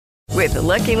With the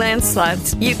Lucky Land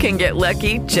Slots, you can get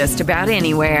lucky just about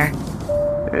anywhere.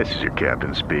 This is your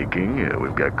captain speaking.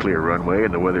 We've got clear runway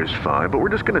and the weather's fine, but we're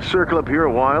just going to circle up here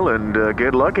a while and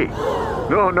get lucky.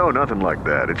 No, nothing like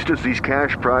that. It's just these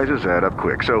cash prizes add up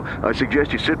quick. So I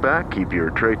suggest you sit back, keep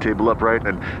your tray table upright,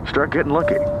 and start getting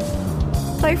lucky.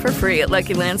 Play for free at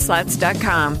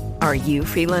LuckyLandSlots.com. Are you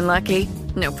feeling lucky?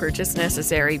 No purchase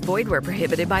necessary. Void where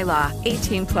prohibited by law.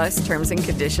 18 plus terms and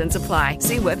conditions apply.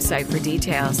 See website for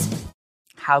details.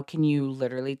 How can you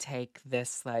literally take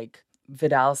this, like,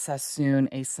 Vidal Sassoon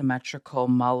asymmetrical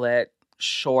mullet,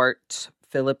 short,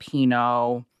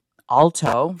 Filipino,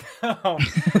 alto? Oh,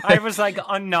 I was like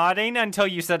nodding until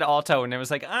you said alto, and it was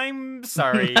like, I'm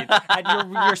sorry. At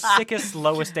your sickest,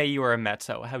 lowest day, you were a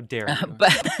mezzo. How dare you?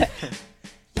 But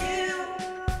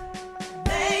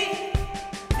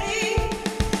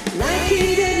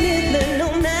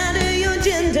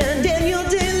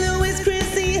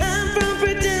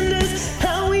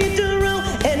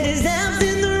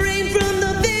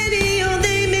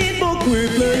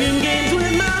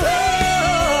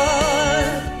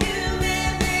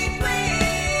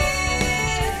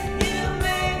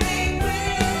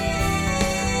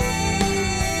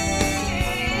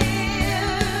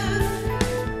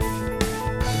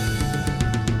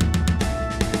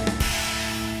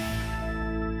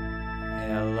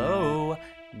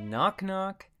knock,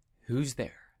 knock. Who's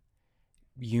there?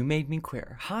 You Made Me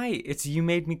Queer. Hi, it's You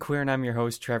Made Me Queer, and I'm your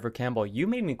host, Trevor Campbell. You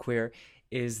Made Me Queer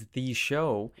is the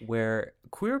show where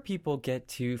queer people get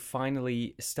to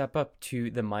finally step up to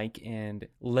the mic and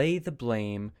lay the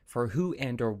blame for who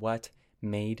and or what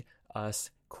made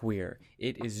us queer.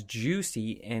 It is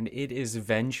juicy and it is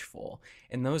vengeful,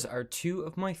 and those are two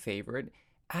of my favorite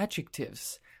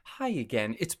adjectives. Hi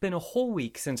again. It's been a whole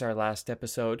week since our last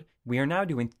episode. We are now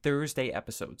doing Thursday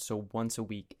episodes, so once a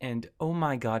week. And oh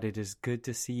my god, it is good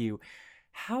to see you.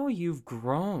 How you've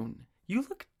grown. You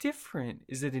look different.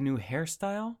 Is it a new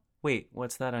hairstyle? Wait,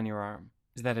 what's that on your arm?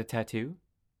 Is that a tattoo?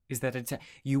 Is that a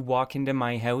You walk into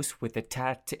my house with a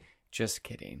tattoo. Just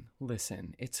kidding.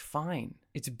 Listen, it's fine.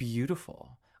 It's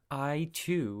beautiful. I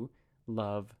too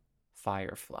love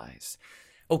fireflies.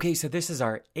 Okay, so this is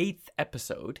our 8th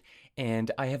episode,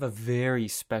 and I have a very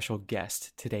special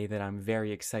guest today that I'm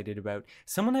very excited about.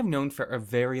 Someone I've known for a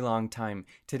very long time.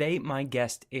 Today, my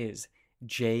guest is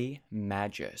Jay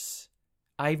Magus.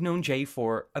 I've known Jay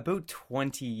for about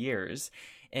 20 years,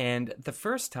 and the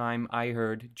first time I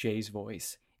heard Jay's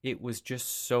voice, it was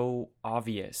just so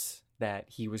obvious that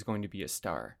he was going to be a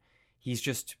star. He's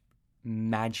just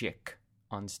magic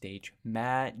on stage.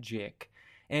 Magic.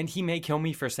 And he may kill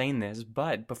me for saying this,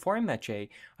 but before I met Jay,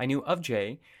 I knew of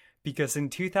Jay because in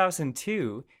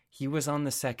 2002, he was on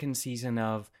the second season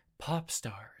of Pop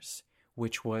Stars,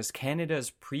 which was Canada's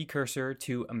precursor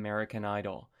to American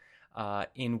Idol,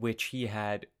 in which he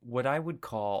had what I would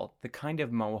call the kind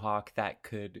of mohawk that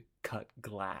could cut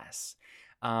glass.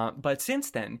 But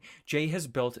since then, Jay has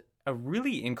built a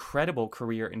really incredible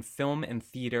career in film and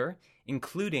theater,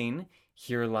 including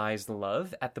Here Lies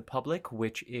Love at the Public,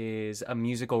 which is a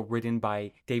musical written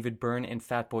by David Byrne and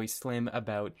Fatboy Slim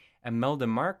about Imelda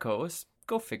Marcos.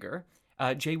 Go figure.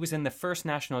 Jay was in the first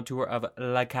national tour of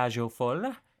La Cage aux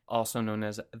Folles, also known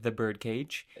as The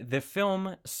Birdcage, the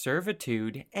film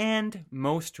Servitude, and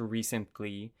most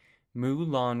recently,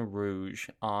 Moulin Rouge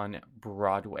on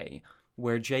Broadway,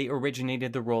 where Jay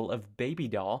originated the role of Baby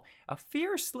Doll, a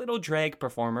fierce little drag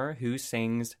performer who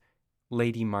sings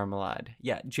Lady Marmalade.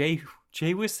 Yeah,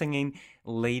 Jay was singing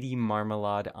Lady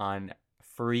Marmalade on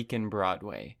freaking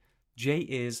Broadway. Jay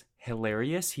is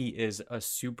hilarious. He is a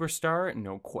superstar,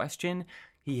 no question.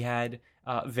 He had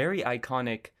a very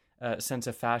iconic sense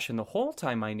of fashion the whole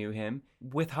time I knew him,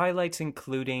 with highlights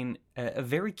including a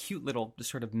very cute little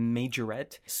sort of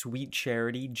majorette, sweet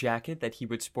charity jacket that he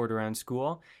would sport around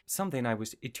school, something I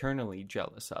was eternally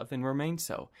jealous of and remain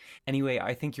so. Anyway,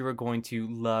 I think you are going to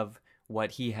love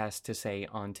what he has to say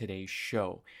on today's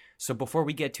show. So before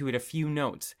we get to it, a few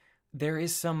notes. There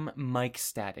is some mic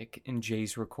static in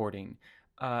Jay's recording.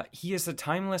 He is a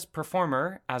timeless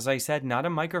performer, as I said, not a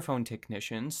microphone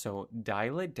technician, so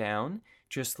dial it down.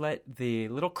 Just let the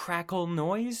little crackle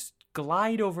noise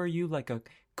glide over you like a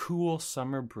cool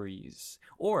summer breeze.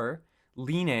 Or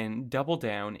lean in, double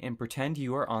down, and pretend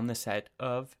you are on the set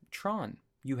of Tron.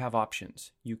 You have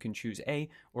options. You can choose A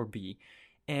or B.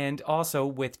 And also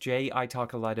with Jay, I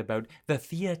talk a lot about the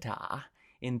theater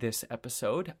in this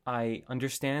episode. I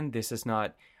understand this is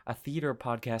not a theater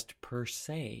podcast per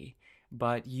se,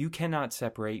 but you cannot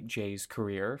separate Jay's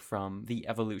career from the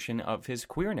evolution of his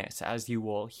queerness, as you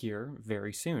will hear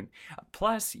very soon.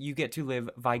 Plus, you get to live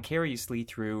vicariously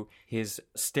through his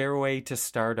stairway to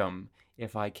stardom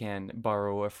if I can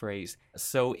borrow a phrase.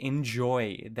 So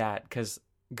enjoy that, because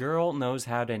girl knows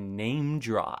how to name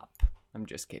drop. I'm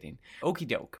just kidding. Okie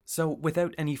doke. So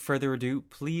without any further ado,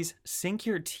 please sink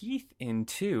your teeth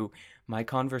into my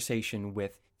conversation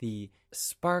with the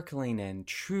sparkling and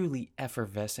truly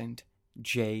effervescent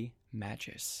J.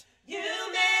 Magis. You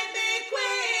made me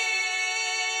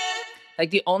quit.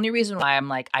 Like, the only reason why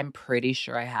I'm pretty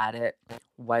sure I had it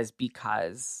was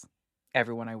because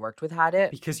everyone I worked with had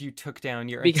it. Because you took down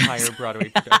your entire Broadway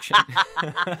production.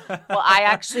 Well, I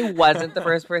actually wasn't the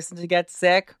first person to get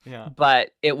sick, Yeah.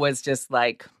 but it was just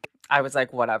like, I was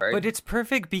like, whatever. But it's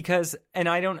perfect because, and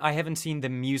I haven't seen the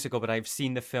musical, but I've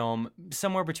seen the film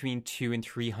somewhere between 200 and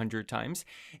 300 times.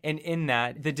 And in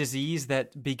that, the disease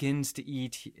that begins to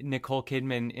eat Nicole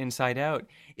Kidman inside out,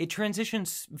 it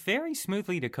transitions very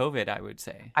smoothly to COVID, I would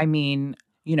say. I mean,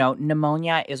 you know,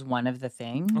 pneumonia is one of the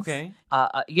things. Okay.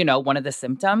 You know, one of the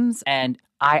symptoms. And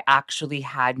I actually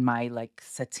had my like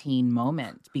Satine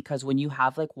moment, because when you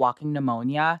have like walking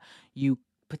pneumonia, you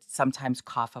sometimes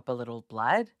cough up a little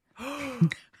blood.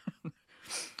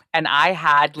 And I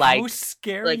had like, how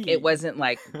scary. like it wasn't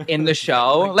like in the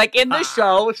show, like in the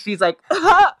show, she's like,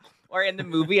 or in the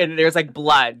movie, and there's like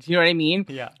blood. You know what I mean?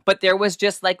 Yeah. But there was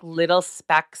just like little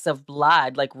specks of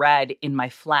blood, like red in my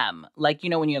phlegm. Like, you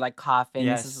know, when you're like coughing,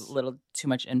 Yes. this is a little too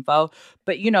much info.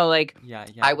 But, you know, like Yeah.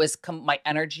 I was, my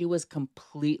energy was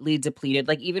completely depleted.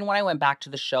 Like, even when I went back to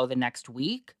the show the next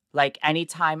week, like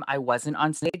anytime I wasn't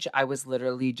on stage, I was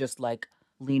literally just like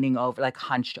leaning over, like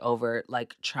hunched over,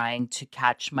 like trying to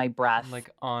catch my breath.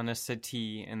 Like on a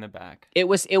settee in the back. It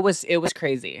was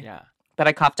crazy. Yeah. But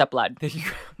I coughed up blood. There you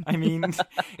go. I mean,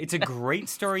 it's a great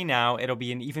story now. It'll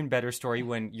be an even better story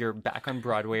when you're back on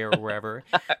Broadway or wherever.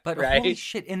 But Right. holy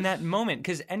shit, in that moment,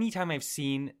 because anytime I've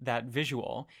seen that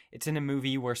visual, it's in a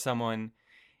movie where someone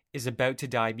is about to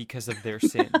die because of their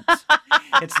sins.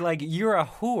 It's like, you're a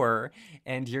whore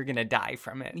and you're going to die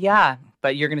from it. Yeah,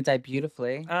 but you're gonna die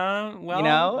beautifully. Well, You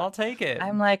know? I'll take it.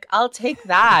 I'm like, I'll take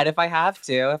that if I have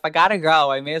to. If I gotta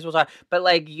go, I may as well try. But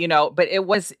like, you know, but it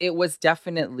was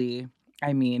definitely,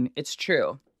 I mean, it's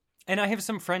true. And I have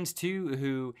some friends too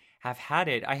who have had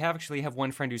it. I actually have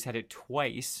one friend who's had it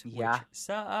twice, Yeah. which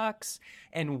sucks.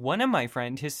 And one of my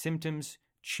friends, his symptoms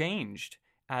changed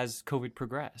as COVID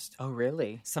progressed. Oh,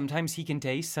 really? Sometimes he can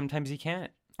taste, sometimes he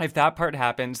can't. If that part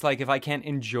happens, like if I can't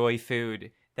enjoy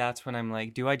food, that's when I'm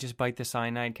like, do I just bite the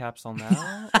cyanide capsule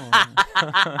now?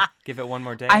 Or give it one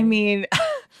more day? I mean,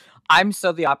 I'm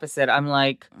so the opposite. I'm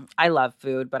like, I love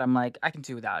food, but I'm like, I can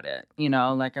do without it. You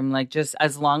know, like I'm like, just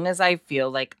as long as I feel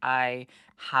like I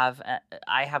have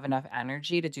enough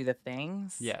energy to do the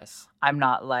things. Yes. I'm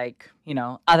not like, you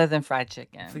know, other than fried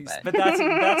chicken. Please. But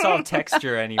that's all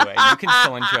texture anyway. You can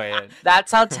still enjoy it.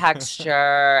 That's how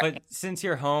texture. But since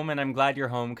you're home, and I'm glad you're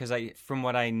home because from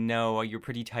what I know, you're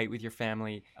pretty tight with your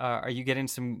family. Are you getting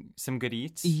some good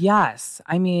eats? Yes.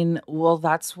 I mean, well,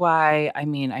 that's why, I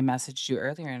mean, I messaged you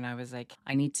earlier and I was like,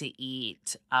 I need to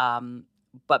eat.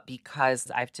 But because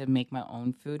I have to make my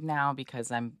own food now,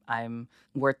 because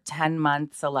we're 10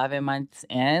 months, 11 months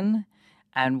in,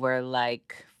 and we're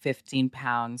like 15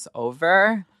 pounds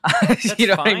over. That's you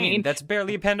know fine. what I mean? That's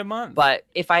barely £1 a month. But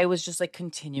if I was just like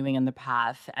continuing in the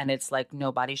path, and it's like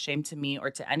no body shame to me or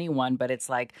to anyone, but it's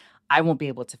like I won't be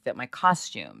able to fit my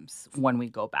costumes when we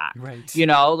go back. Right. You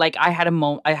know, like I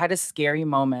had a scary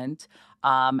moment,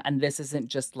 and this isn't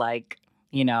just like,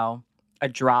 you know, a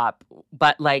drop,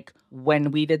 but like when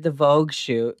we did the Vogue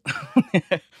shoot,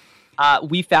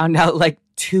 we found out like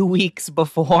 2 weeks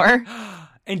before.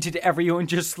 And did everyone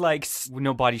just like,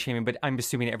 no body shaming, but I'm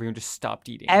assuming everyone just stopped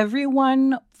eating?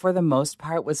 Everyone, for the most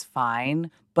part, was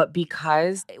fine. But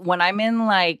because when I'm in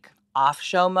like off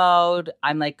show mode,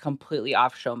 I'm like completely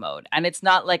off show mode. And it's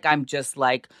not like I'm just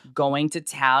like going to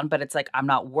town, but it's like I'm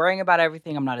not worrying about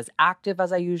everything. I'm not as active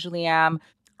as I usually am.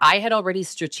 I had already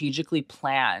strategically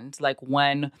planned like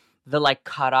when the like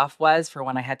cutoff was for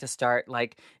when I had to start,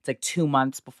 like it's like 2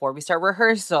 months before we start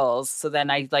rehearsals. So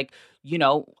then I like, you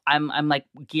know, I'm like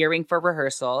gearing for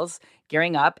rehearsals,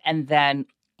 gearing up, and then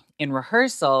in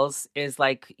rehearsals is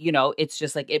like, you know, it's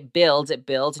just like it builds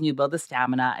and you build the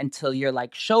stamina until you're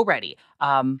like show ready.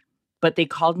 But they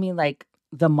called me like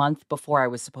the month before I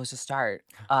was supposed to start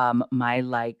my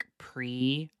like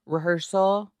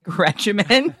pre-rehearsal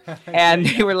regimen, and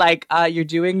they were like, you're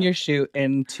doing your shoot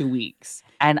in 2 weeks.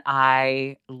 And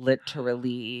I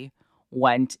literally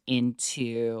went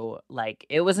into like,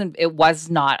 it was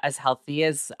not as healthy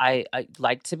as I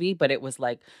like to be, but it was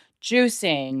like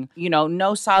juicing,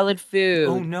 no solid food.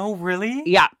 Oh, no, really?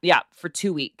 Yeah, for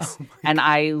 2 weeks. And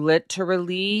I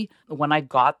literally, when I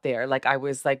got there, like I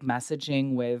was like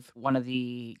messaging with one of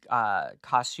the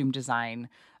costume design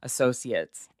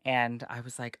associates. And I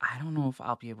was like, I don't know if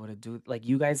I'll be able to do, like,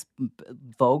 you guys,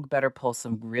 Vogue better pull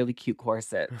some really cute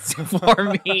corsets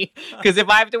for me. Because if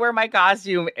I have to wear my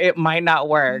costume, it might not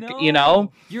work,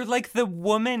 No. You're like the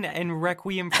woman in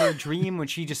Requiem for a Dream when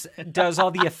she just does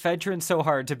all the ephedrine so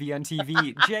hard to be on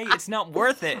TV. Jay, it's not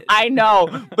worth it. I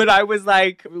know, but I was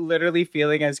like literally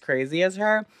feeling as crazy as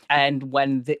her. And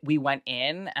when we went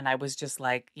in, and I was just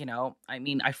like,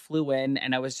 I flew in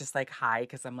and I was just like, hi,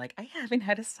 because I'm like, I haven't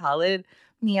had a solid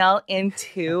meal in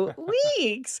 2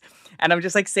 weeks. And I'm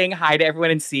just like saying hi to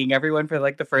everyone and seeing everyone for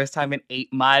like the first time in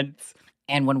 8 months.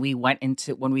 And when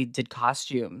we did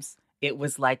costumes, it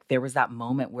was like there was that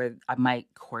moment where my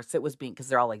corset was being, because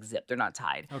they're all like zipped, they're not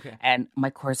tied. Okay. And my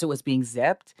corset was being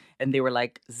zipped and they were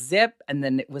like zip, and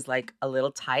then it was like a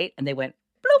little tight and they went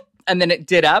bloop, and then it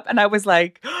did up, and I was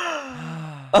like,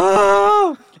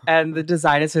 oh. And the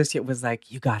design associate was like,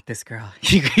 you got this, girl.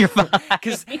 You're fine.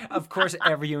 Because, of course,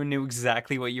 everyone knew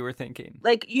exactly what you were thinking.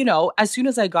 Like, as soon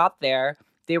as I got there,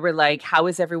 they were like, how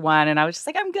is everyone? And I was just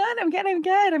like, I'm good.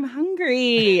 I'm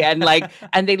hungry. And like,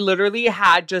 and they literally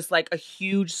had just like a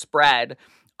huge spread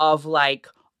of like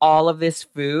all of this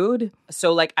food.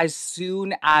 So like as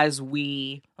soon as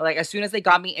they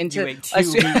got me into, You ate 2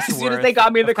 as soon weeks as they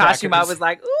got me in the worth of costume, I crackers. was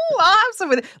like, ooh, I'll have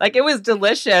some of it. Like it was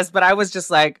delicious, but I was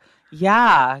just like,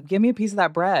 yeah, give me a piece of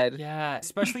that bread. Yeah,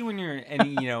 especially when you're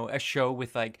in, a show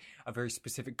with like a very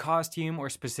specific costume or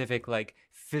specific like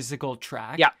physical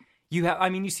track. Yeah.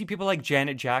 You see people like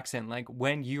Janet Jackson, like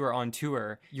when you are on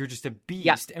tour, you're just a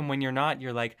beast. And when you're not,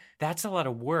 you're like, that's a lot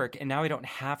of work. And now I don't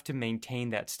have to maintain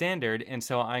that standard. And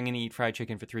so I'm going to eat fried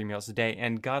chicken for 3 meals a day.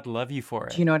 And God love you for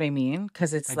it. Do you know what I mean?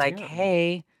 Because it's I like, do.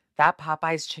 hey, that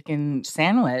Popeye's chicken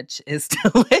sandwich is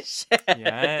delicious.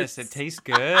 Yes, it tastes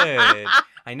good.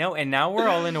 I know. And now we're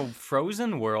all in a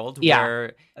frozen world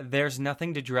where there's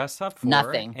nothing to dress up for.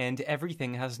 Nothing. And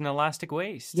everything has an elastic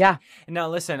waist. Yeah. Now,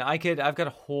 listen, I've got a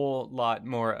whole lot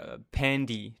more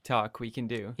pandy talk we can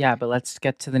do. Yeah, but let's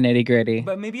get to the nitty gritty.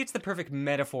 But maybe it's the perfect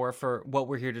metaphor for what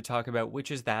we're here to talk about, which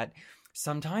is that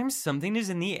sometimes something is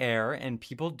in the air and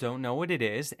people don't know what it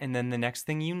is. And then the next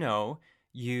thing you know,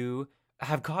 you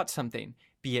have caught something,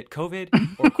 be it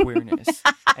COVID or queerness.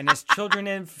 And as children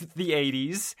of the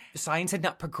 80s, science had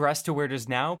not progressed to where it is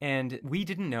now. And we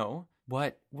didn't know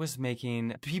what was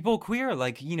making people queer,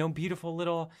 like, beautiful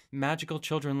little magical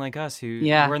children like us who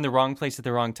were in the wrong place at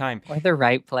the wrong time. Or the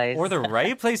right place. Or the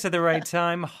right place at the right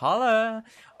time. Holla!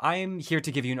 I am here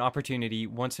to give you an opportunity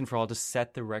once and for all to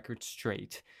set the record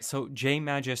straight. So, Jay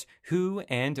Magis, who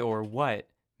and or what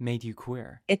made you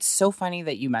queer? It's so funny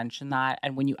that you mentioned that.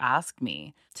 And when you asked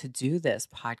me to do this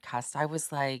podcast, I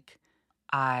was like,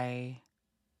 I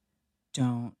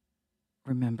don't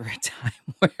remember a time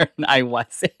where I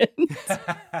wasn't.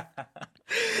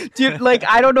 Dude, like,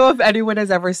 I don't know if anyone has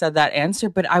ever said that answer,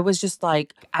 but I was just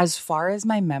like, as far as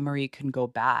my memory can go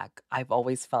back, I've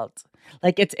always felt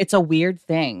like it's a weird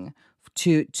thing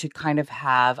to kind of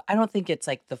have, I don't think it's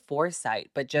like the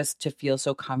foresight, but just to feel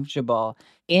so comfortable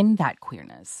in that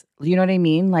queerness. You know what I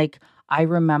mean? Like, I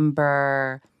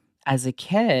remember as a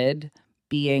kid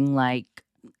being like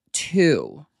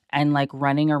 2 and like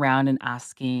running around and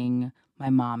asking my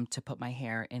mom to put my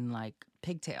hair in like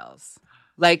pigtails.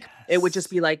 Like, it would just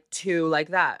be like 2 like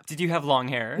that. Did you have long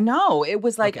hair? No, it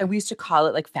was like, we used to call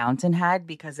it like fountainhead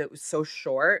because it was so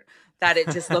short that it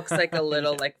just looks like a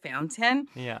little like fountain.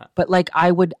 Yeah. But like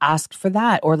I would ask for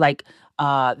that. Or like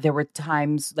there were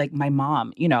times like my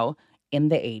mom, in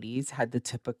the 80s had the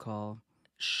typical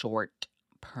short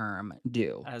perm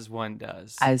do. As one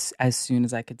does. As soon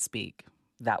as I could speak,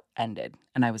 that ended.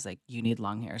 And I was like, you need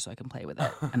long hair so I can play with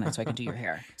it. And then so I can do your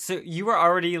hair. So you were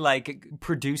already like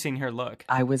producing her look.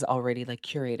 I was already like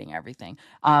curating everything.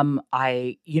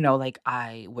 I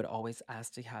would always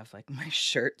ask to have like my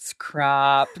shirts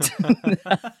cropped.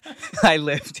 I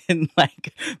lived in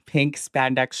like pink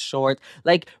spandex shorts,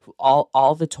 like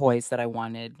all the toys that I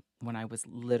wanted when I was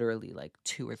literally like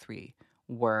 2 or 3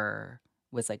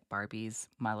 was like Barbie's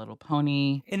My Little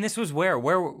Pony. And this was where?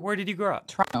 Where did you grow up?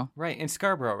 Toronto. Right, in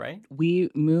Scarborough, right? We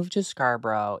moved to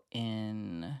Scarborough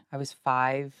I was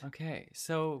 5. Okay,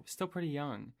 so still pretty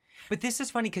young. But this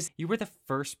is funny because you were the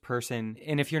first person,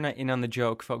 and if you're not in on the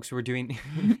joke, folks, we're doing,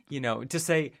 to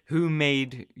say who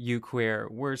made you queer,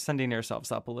 we're sending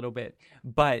ourselves up a little bit.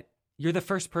 But you're the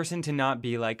first person to not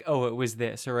be like, oh, it was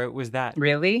this or it was that.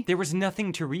 Really? There was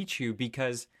nothing to reach you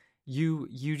because you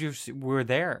just were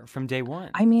there from day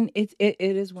one. I mean, it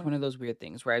is one of those weird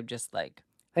things where I'm just like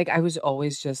I was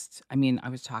always just. I mean, I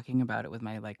was talking about it with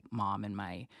my like mom and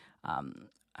my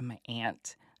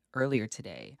aunt earlier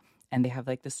today, and they have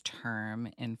like this term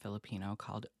in Filipino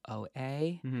called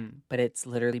OA, but it's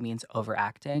literally means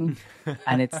overacting,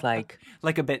 and it's like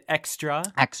like a bit extra.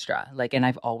 extra. Like, and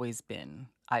I've always been.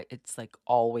 It's like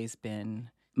always been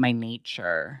my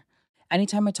nature.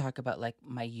 Anytime I talk about like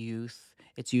my youth,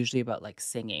 it's usually about like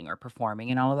singing or performing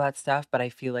and all of that stuff. But I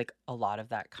feel like a lot of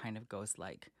that kind of goes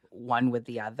like one with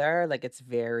the other. Like it's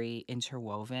very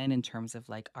interwoven in terms of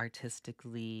like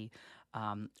artistically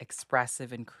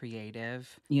expressive and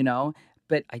creative, you know?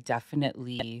 But I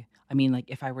definitely, I mean, like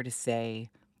if I were to say,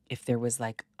 if there was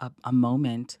like a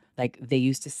moment, like they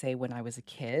used to say when I was a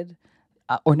kid,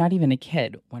 or not even a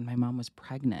kid, when my mom was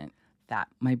pregnant, that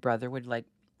my brother would like,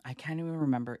 I can't even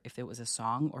remember if it was a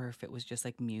song or if it was just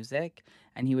like music,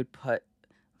 and he would put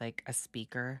like a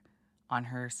speaker on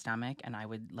her stomach, and I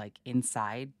would like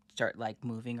inside start like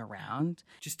moving around,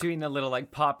 Just doing a little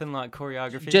like pop and lock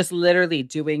choreography. just literally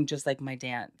doing just like my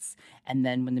dance. And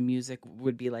then when the music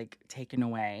would be like taken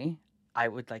away, I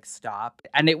would like stop,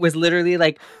 and it was literally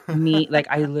like me, like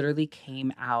I literally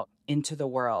came out into the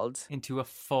world, into a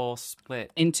full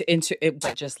split. into it,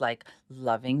 but just like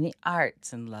loving the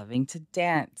arts and loving to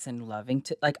dance and loving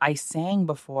to like I sang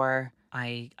before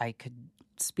I could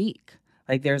speak.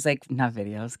 Like there's like not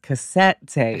videos, cassette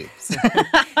tapes.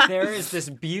 There is this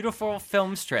beautiful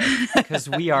film strip because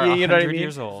we are You know what I 100 mean?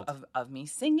 years old. of me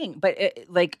singing. But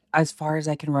like as far as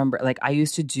I can remember, like I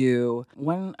used to do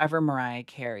whenever Mariah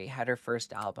Carey had her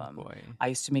first album. Boy. I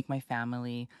used to make my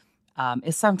family.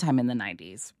 It's sometime in the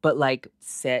 90s, but like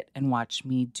sit and watch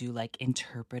me do like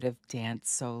interpretive dance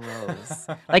solos.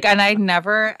 Like, and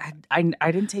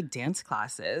I didn't take dance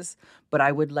classes, but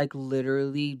I would like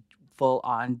literally full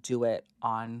on do it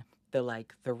on the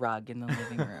rug in the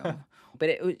living room. But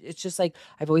it's just like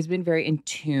I've always been very in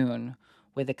tune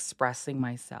with expressing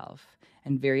myself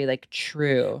and very like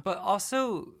true. But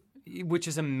also, which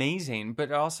is amazing, but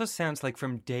it also sounds like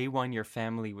from day one your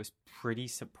family was pretty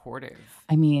supportive.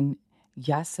 I mean,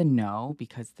 yes and no,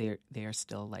 because they are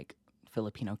still like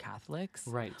Filipino Catholics.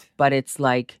 Right. But it's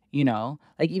like, you know,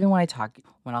 like even when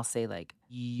I'll say like,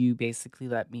 you basically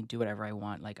let me do whatever I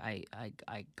want. Like I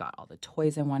got all the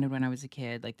toys I wanted when I was a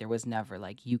kid. Like there was never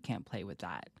like, you can't play with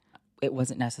that. It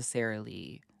wasn't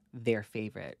necessarily their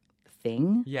favorite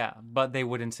thing. Yeah, but they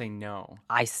wouldn't say no.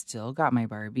 I still got my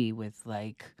Barbie with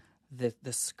like the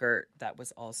skirt that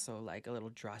was also like a little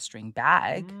drawstring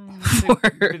bag. It's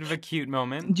a bit of a cute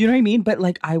moment. Do you know what I mean? But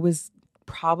like I was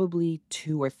probably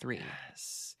 2 or 3.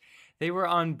 Yes. They were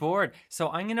on board. So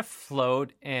I'm going to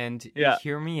float and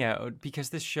hear me out because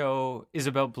this show is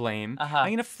about blame. I'm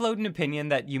going to float an opinion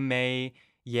that you may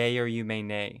yay or you may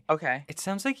nay. Okay. It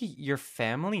sounds like your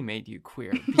family made you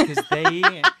queer because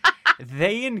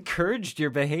they encouraged your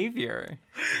behavior.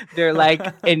 They're like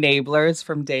enablers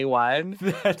from day one.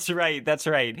 That's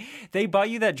right. They bought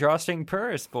you that drawstring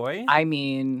purse, boy. I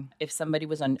mean, if somebody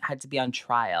had to be on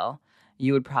trial,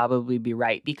 you would probably be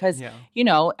right because you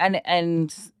know,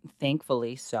 and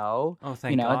thankfully so. Oh,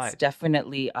 thank you know, God. it's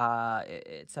definitely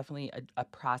a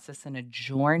process and a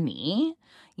journey,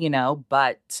 you know.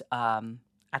 But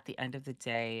at the end of the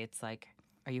day, it's like,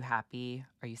 are you happy?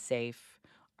 Are you safe?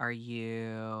 Are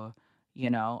you, you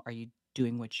know, are you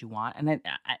doing what you want? And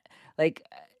I like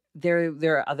there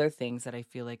are other things that I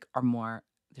feel like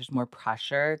there's more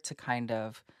pressure to kind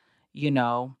of, you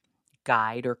know,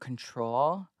 guide or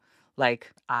control.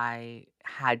 Like I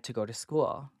had to go to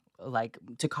school, like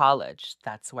to college.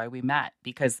 That's why we met,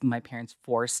 because my parents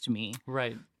forced me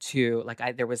Right. to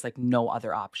there was like no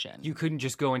other option. You couldn't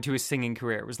just go into a singing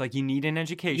career. It was like you need an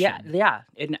education. Yeah.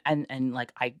 And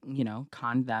like I, you know,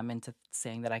 conned them into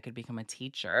saying that I could become a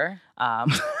teacher.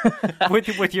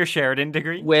 with your Sheridan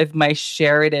degree? With my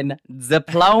Sheridan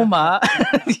diploma.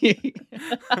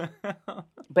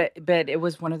 But it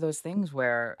was one of those things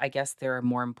where I guess there are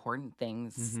more important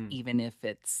things, even if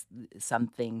it's some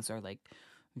things are like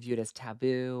viewed as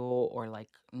taboo or like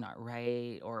not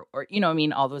right or you know what I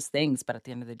mean, all those things. But at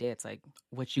the end of the day, it's like,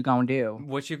 what you gonna do?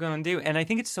 What you gonna do? And I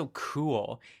think it's so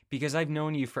cool because I've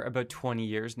known you for about 20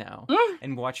 years now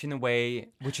and watching the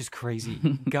way, which is crazy,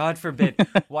 God forbid,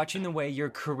 watching the way your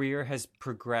career has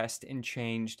progressed and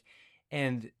changed,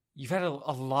 and you've had a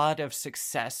lot of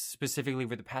success specifically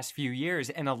over the past few years,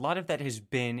 and a lot of that has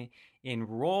been in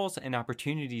roles and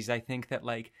opportunities, I think, that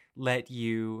like let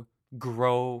you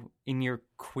grow in your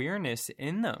queerness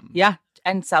in them. Yeah,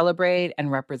 and celebrate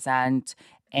and represent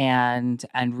and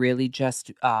really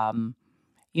just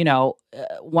you know,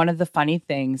 one of the funny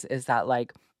things is that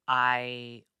like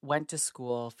I went to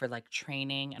school for like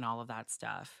training and all of that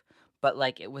stuff. But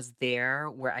like it was there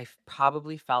where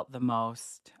probably felt the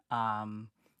most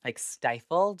like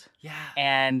stifled. Yeah.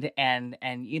 And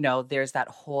you know, there's that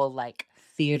whole like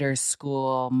theater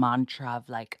school mantra of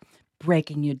like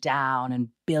breaking you down and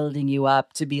building you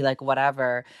up to be like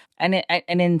whatever. And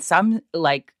in some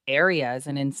like areas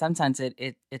and in some sense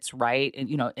it's right, and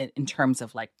you know, in terms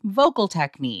of like vocal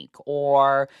technique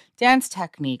or dance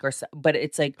technique but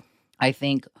it's like I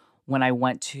think when I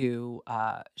went to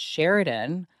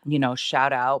Sheridan, you know,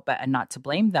 shout out, but and not to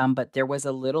blame them, but there was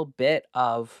a little bit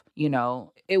of, you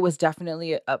know, it was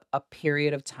definitely a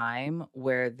period of time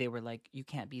where they were like, you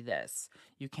can't be this,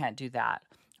 you can't do that,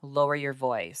 lower your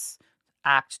voice,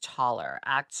 act taller,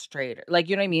 act straighter. Like,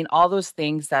 you know what I mean? All those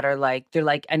things that are like, they're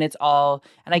like, and it's all,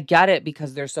 and I get it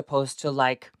because they're supposed to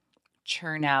like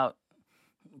churn out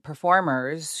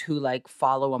performers who like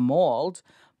follow a mold,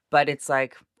 but it's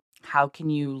like, how can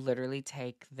you literally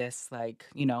take this, like,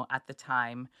 you know, at the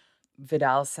time,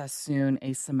 Vidal Sassoon,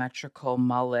 asymmetrical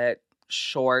mullet,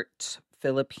 short,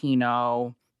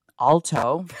 Filipino,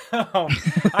 alto. Oh,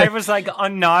 I was like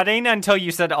nodding until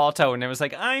you said alto, and it was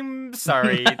like, I'm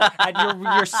sorry. At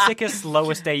your sickest,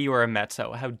 lowest day, you were a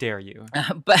mezzo. How dare you?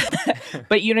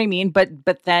 But you know what I mean?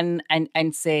 But then,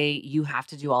 and say you have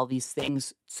to do all these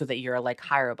things so that you're like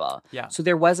hireable. Yeah. So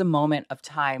there was a moment of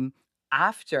time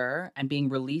after and being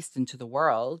released into the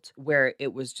world where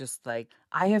it was just like,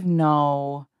 I have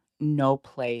no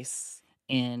place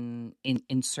in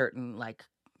certain like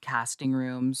casting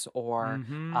rooms or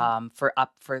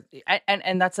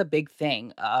and that's a big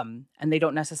thing, and they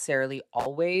don't necessarily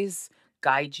always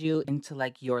guide you into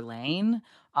like your lane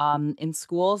in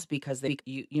schools because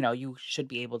you know, you should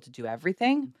be able to do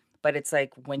everything, but it's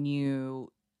like when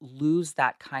you lose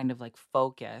that kind of like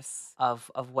focus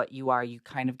of what you are, you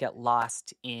kind of get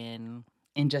lost in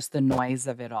just the noise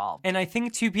of it all. And I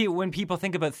think too, when people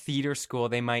think about theater school,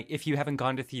 they might, if you haven't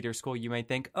gone to theater school, you might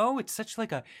think, oh, it's such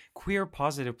like a queer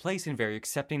positive place and very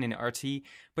accepting and artsy,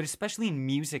 but especially in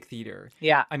music theater.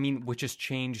 Yeah. I mean, which has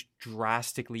changed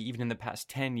drastically even in the past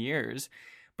 10 years.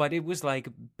 But it was like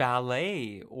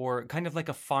ballet or kind of like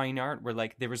a fine art where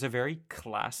like there was a very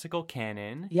classical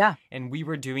canon. Yeah. And we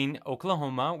were doing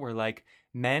Oklahoma where like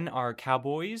men are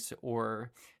cowboys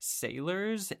or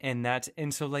sailors. And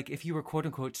so like if you were quote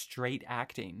unquote straight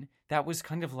acting, that was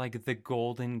kind of like the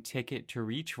golden ticket to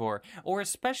reach for. Or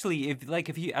especially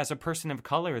if you, as a person of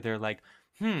color, they're like,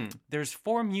 there's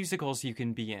 4 musicals you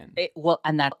can be in. Well,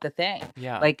 and that's the thing.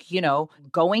 Yeah. Like, you know,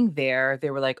 going there,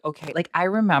 they were like, okay, like I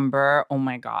remember, oh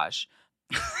my gosh,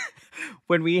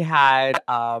 when we had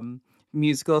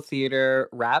musical theater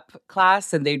rep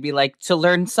class and they'd be like, to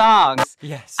learn songs.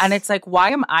 Yes. And it's like, why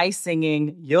am I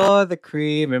singing, you're the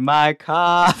cream in my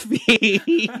coffee?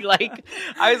 Like,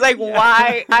 I was like,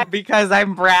 why? Because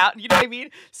I'm brown. You know what I mean?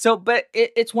 So, but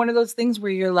it's one of those things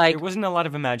where you're like, there wasn't a lot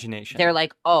of imagination. they're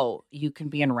like, oh, you can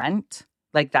be in Rent?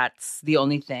 Like that's the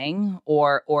only thing?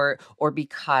 Or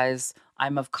because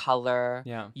I'm of color,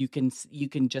 yeah, you can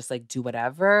just like do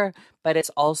whatever. But it's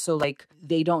also like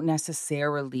they don't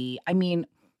necessarily, I mean,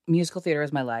 musical theater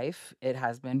is my life. It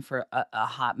has been for a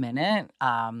hot minute,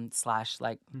 /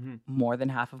 like more than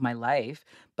half of my life.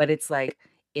 But it's like,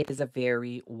 it is a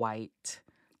very white,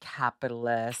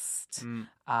 capitalist,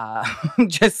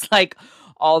 just like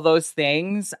all those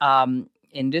things,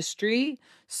 industry.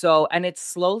 So, and it's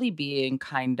slowly being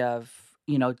kind of,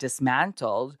 you know,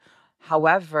 dismantled.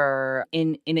 However,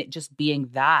 in it just being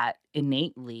that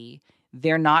innately,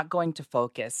 they're not going to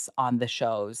focus on the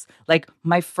shows. Like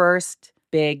my first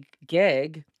big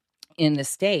gig in the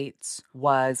States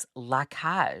was La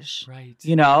Cage. Right.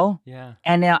 You know? Yeah.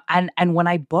 And when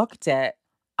I booked it,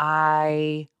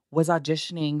 I was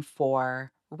auditioning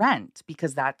for Rent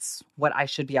because that's what I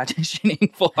should be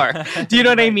auditioning for. Do you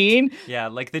know what I mean? Yeah,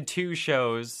 like the 2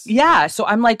 shows. Yeah, so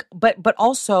I'm like, but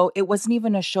also it wasn't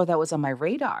even a show that was on my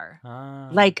radar.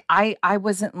 Like I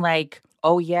wasn't like,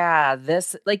 oh yeah,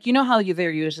 this, like, you know how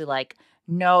they're usually like,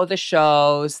 know the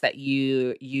shows that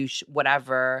you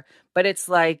whatever, but it's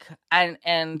like,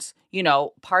 and you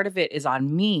know, part of it is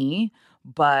on me,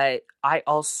 but I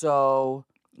also,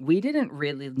 we didn't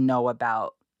really know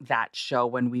about that show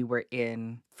when we were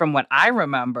in, from what I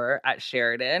remember, at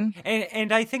Sheridan.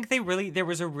 And I think there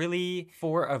was a really,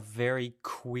 for a very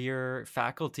queer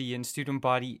faculty and student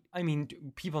body, I mean,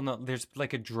 people know there's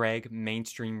like a drag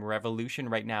mainstream revolution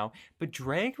right now, but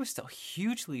drag was still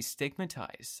hugely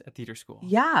stigmatized at theater school.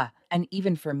 Yeah. And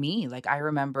even for me, like I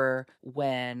remember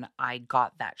when I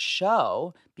got that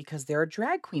show, because there are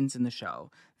drag queens in the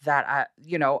show, that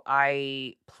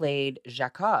I played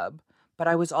Jacob, but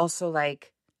I was also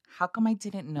like, how come I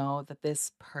didn't know that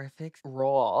this perfect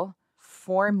role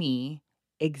for me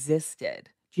existed?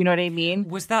 Do you know what I mean?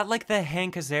 Was that like the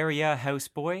Hank Azaria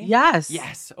houseboy? Yes.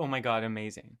 Yes. Oh my God,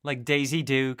 amazing. Like Daisy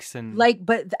Dukes and Like,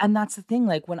 and that's the thing.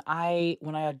 Like when I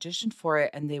auditioned for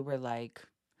it, and they were like,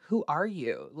 "Who are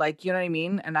you?" Like, you know what I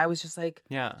mean? And I was just like,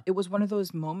 yeah. it was one of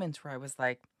those moments where I was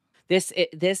like, this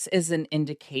is an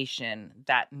indication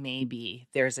that maybe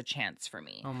there's a chance for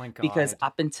me. Oh my God. Because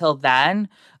up until then,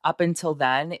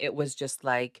 it was just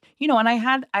like, you know, and I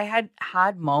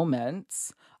had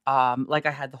moments. Like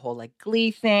I had the whole like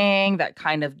Glee thing that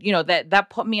kind of, you know, that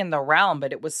put me in the realm,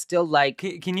 but it was still like.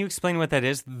 Can you explain what that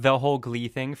is? The whole Glee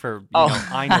thing for, Oh.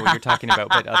 I know what you're talking about,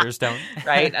 but others don't.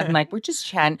 Right? I'm like, we're just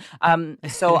chatting.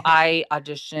 So I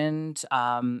auditioned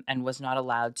and was not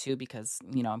allowed to because,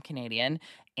 you know, I'm Canadian,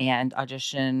 and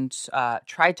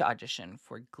tried to audition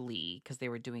for Glee because they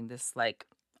were doing this like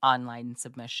online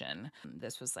submission.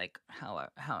 This was like how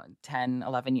 10,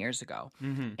 11 years ago.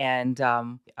 Mhm. And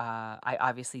I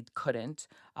obviously couldn't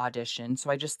audition.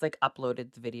 So I just like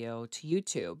uploaded the video to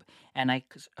YouTube, and I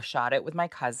shot it with my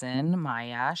cousin,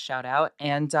 Maya, shout out.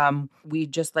 And we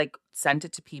just like sent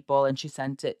it to people, and she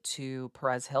sent it to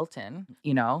Perez Hilton,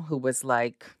 you know, who was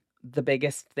like the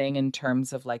biggest thing in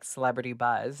terms of like celebrity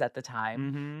buzz at the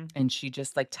time. Mhm. And she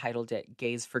just like titled it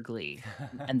Gays for Glee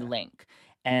and the link.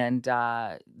 And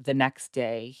the next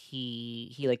day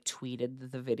he like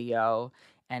tweeted the video,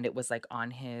 and it was like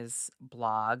on his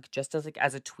blog just as like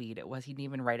as a tweet. He didn't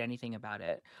even write anything about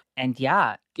it. And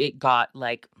yeah, it got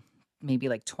like maybe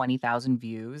like 20,000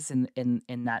 views in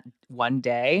that one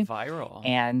day. Viral.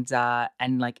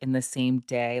 And like in the same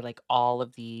day, like all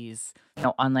of these, you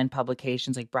know, online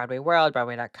publications like Broadway World,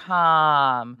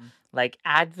 Broadway.com, like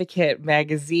Advocate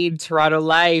magazine, Toronto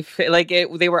Life, like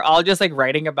they were all just like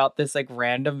writing about this like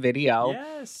random video.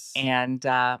 Yes. And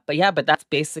but that's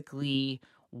basically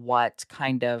what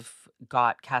kind of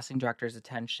got casting directors'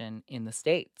 attention in the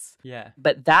States. Yeah.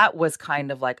 But that was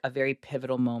kind of like a very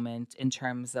pivotal moment in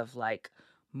terms of like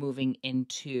moving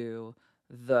into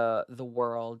the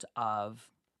world of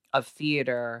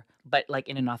theater, but like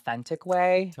in an authentic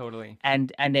way. Totally.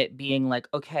 And it being like,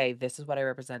 okay, this is what I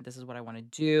represent, this is what I want to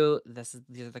do,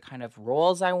 these are the kind of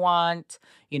roles I want.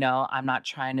 You know, I'm not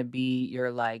trying to be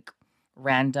your like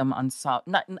random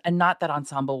ensemble, not that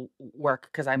ensemble work,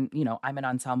 because I'm an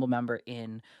ensemble member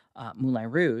in Moulin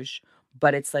Rouge,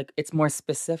 but it's like it's more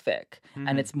specific,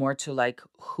 and it's more to like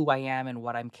who I am and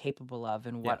what I'm capable of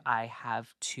and what I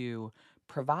have to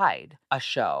provide a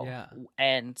show. Yeah.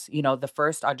 And you know, the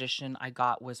first audition I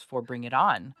got was for Bring It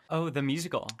On. Oh, the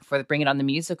musical. For the Bring It On the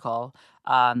musical,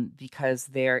 because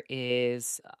there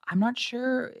is, I'm not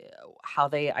sure how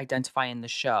they identify in the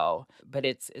show, but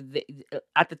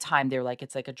at the time they were like,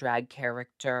 it's like a drag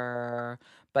character,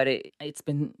 but it's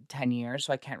been 10 years,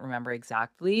 so I can't remember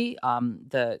exactly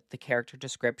the character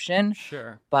description.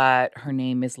 Sure. But her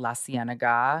name is La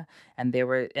Cienega, and they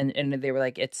were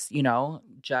like, it's, you know,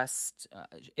 just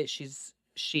she's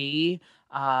she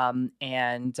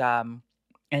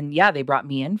and yeah, they brought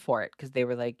me in for it because they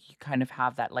were like, you kind of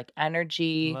have that like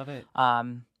energy. Love it.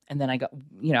 And then I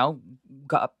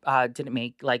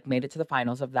made it to the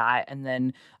finals of that. And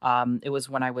then it was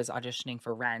when I was auditioning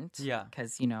for Rent. Yeah.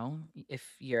 Because, you know,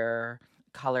 if you're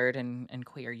colored and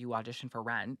queer, you audition for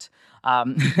Rent.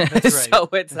 That's right. So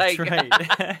it's That's like,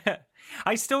 right.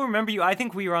 I still remember you. I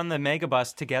think we were on the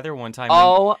Megabus together one time.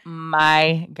 Oh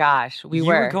my gosh, you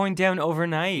were going down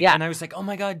overnight. Yeah. And I was like, oh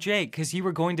my God, Jake, because you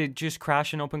were going to just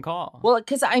crash an open call. Well,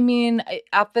 because I mean,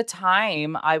 at the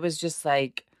time, I was just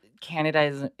like,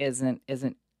 Canada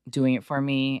isn't doing it for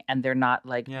me, and they're not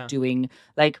like doing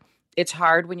like. It's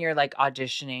hard when you're like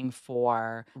auditioning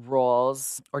for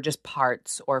roles or just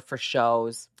parts or for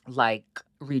shows like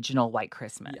regional White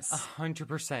Christmas.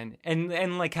 100%.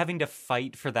 And like having to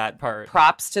fight for that part.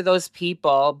 Props to those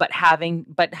people, but having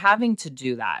to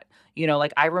do that. You know,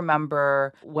 like I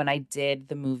remember when I did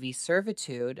the movie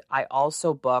Servitude, I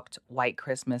also booked White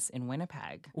Christmas in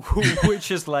Winnipeg.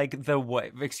 Which is like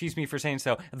excuse me for saying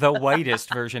so, the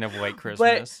whitest version of White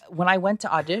Christmas. But when I went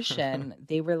to audition,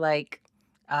 they were like,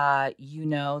 you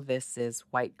know, this is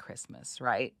White Christmas,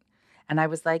 right? And I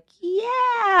was like,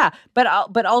 yeah, but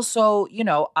also, you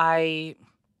know, I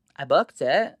booked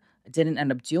it. I didn't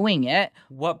end up doing it.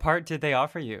 What part did they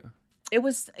offer you? It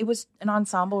was an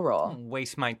ensemble role. Don't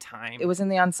waste my time. It was in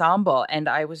the ensemble, and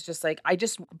I was just like, I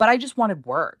just wanted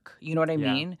work. You know what I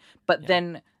mean? But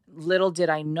then little did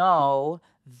I know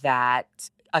that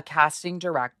a casting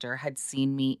director had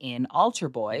seen me in Altar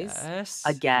Boys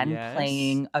again,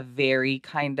 playing a very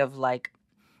kind of like,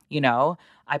 you know,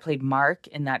 I played Mark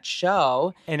in that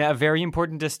show. And a very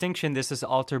important distinction, this is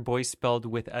Altar Boy spelled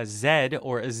with a Z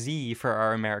or a Z for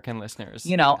our American listeners.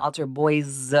 You know, Altar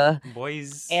Boys.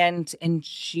 Boys. And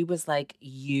she was like,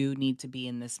 you need to be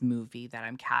in this movie that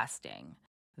I'm casting.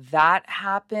 That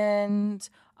happened.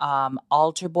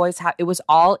 Altar Boys, it was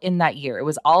all in that year. It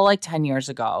was all like 10 years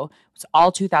ago. It was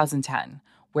all 2010,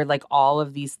 where like all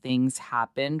of these things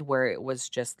happened, where it was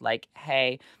just like,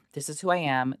 hey, this is who I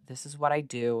am. This is what I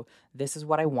do. This is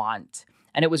what I want.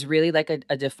 And it was really like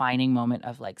a defining moment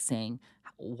of like saying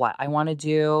what I want to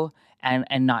do and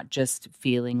not just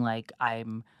feeling like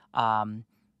I'm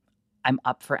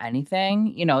up for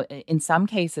anything. You know, in some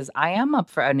cases I am up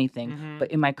for anything,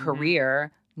 but in my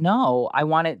career, no, I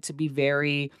want it to be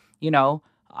very, you know,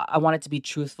 I want it to be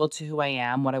truthful to who I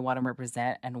am, what I want to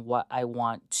represent, and what I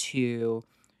want to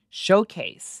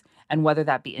showcase. And whether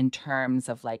that be in terms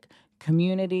of like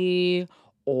community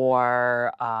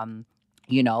or,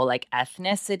 you know, like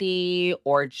ethnicity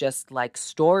or just like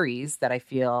stories that I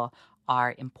feel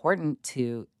are important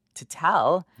to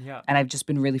tell. Yeah. And I've just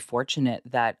been really fortunate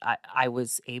that I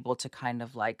was able to kind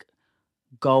of like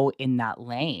go in that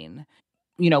lane.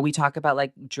 You know, we talk about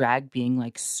like drag being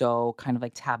like so kind of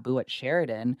like taboo at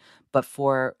Sheridan, but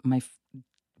for my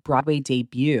Broadway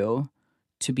debut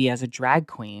to be as a drag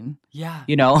queen, Yeah.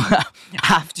 you know,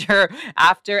 after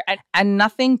and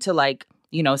nothing to like,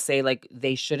 you know, say like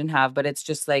they shouldn't have, but it's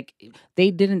just like they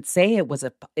didn't say it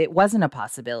wasn't a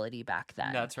possibility back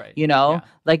then. That's right. You know, Yeah.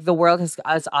 like the world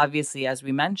has obviously, as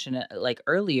we mentioned like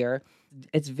earlier,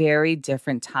 it's very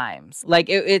different times. Like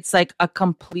it's like a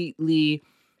completely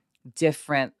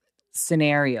different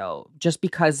scenario just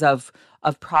because of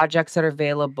projects that are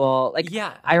available. Like,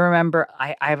 Yeah. I remember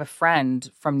I have a friend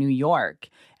from New York,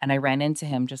 and I ran into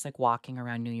him just like walking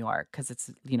around New York because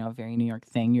it's, you know, a very New York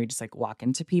thing. You're just like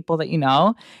walking to people that you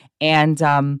know.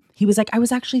 And he was like, I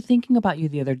was actually thinking about you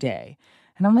the other day.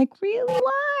 And I'm like, really?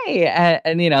 Why?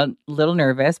 And you know, a little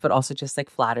nervous, but also just like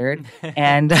flattered.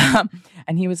 And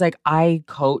he was like, I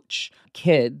coach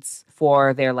kids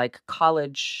for their like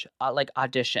college like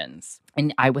auditions.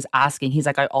 And I was asking, he's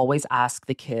like, I always ask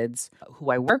the kids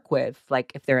who I work with,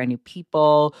 like if there are any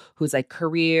people whose like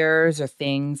careers or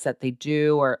things that they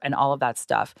do and all of that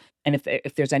stuff. And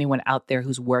if there's anyone out there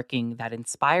who's working that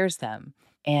inspires them.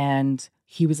 And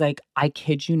he was like, I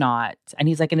kid you not. And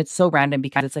he's like, and it's so random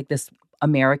because it's like this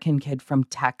American kid from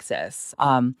Texas.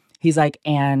 He's like,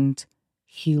 and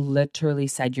he literally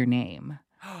said your name.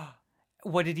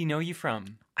 What did he know you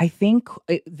from? I think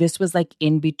this was like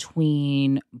in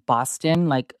between Boston,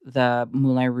 like the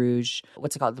Moulin Rouge,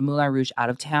 what's it called? The Moulin Rouge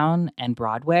Out of Town and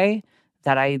Broadway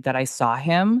that I saw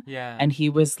him. Yeah. And he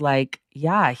was like,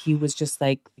 yeah, he was just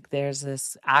like, there's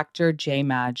this actor, Jay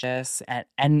Magis.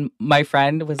 And my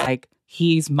friend was like,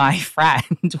 he's my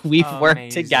friend. We've worked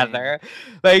Amazing. together.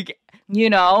 Like, you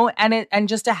know, and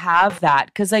just to have that,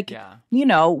 because like, Yeah. you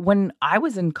know, when I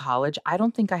was in college, I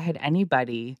don't think I had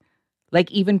anybody like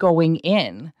even going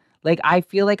in. Like, I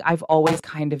feel like I've always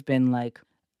kind of been like,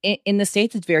 in the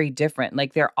States, it's very different.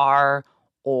 Like, there are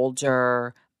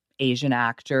older Asian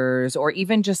actors or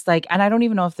even just like, and I don't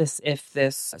even know if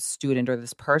this student or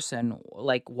this person,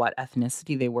 like what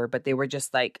ethnicity they were, but they were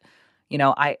just like, you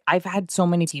know, I've had so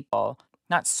many people,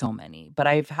 not so many, but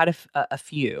I've had a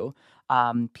few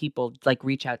people like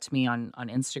reach out to me on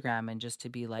Instagram and just to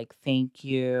be like, thank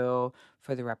you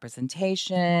for the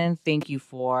representation. Thank you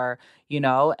for, you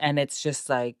know, and it's just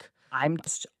like, I'm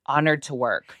just honored to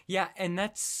work. Yeah, and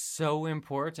that's so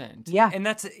important. Yeah. And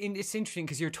it's interesting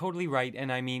because you're totally right.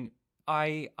 And I mean,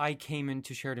 I came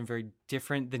into Sheridan very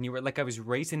different than you were. Like, I was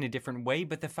raised in a different way,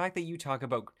 but the fact that you talk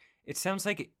about, it sounds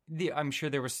like I'm sure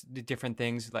there was different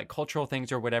things, like cultural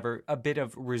things or whatever, a bit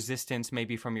of resistance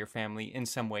maybe from your family in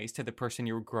some ways to the person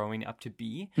you were growing up to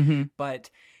be. Mm-hmm. But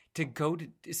to go to,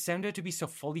 it sounded to be so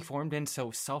fully formed and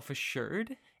so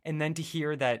self-assured. And then to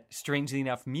hear that, strangely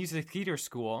enough, music theater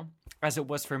school, as it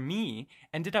was for me,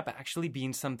 ended up actually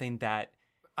being something that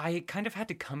I kind of had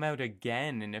to come out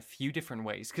again in a few different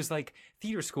ways. Because, like,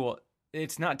 theater school,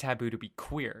 it's not taboo to be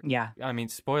queer. Yeah. I mean,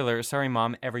 spoiler, sorry,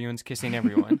 Mom, everyone's kissing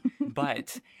everyone.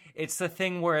 But it's the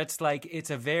thing where it's like, there's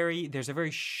a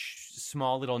very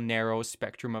small little narrow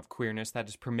spectrum of queerness that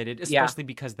is permitted, especially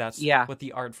because that's what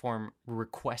the art form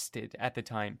requested at the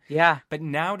time. Yeah. But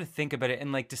now to think about it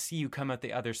and like to see you come out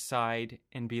the other side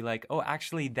and be like, oh,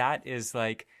 actually that is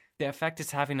like, the effect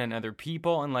it's having on other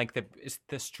people and like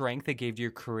the strength it gave to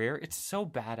your career, it's so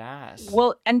badass.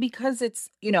 Well, and because it's,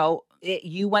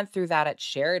 you went through that at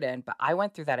Sheridan, but I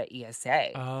went through that at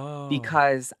ESA. Oh.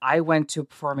 Because I went to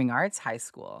performing arts high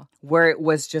school where it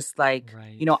was just like,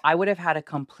 Right. I would have had a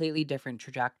completely different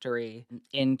trajectory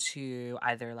into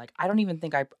either like, I don't even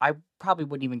think I probably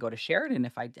wouldn't even go to Sheridan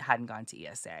if I hadn't gone to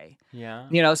ESA.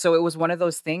 Yeah. So it was one of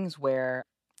those things where,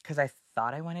 because I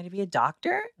thought I wanted to be a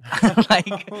doctor,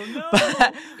 like, Oh,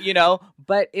 no.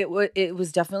 but it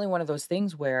was definitely one of those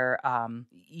things where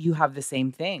you have the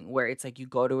same thing where it's like you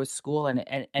go to a school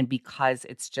and because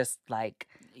it's just like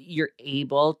you're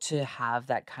able to have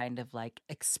that kind of like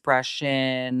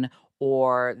expression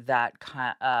or that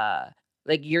kind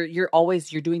like you're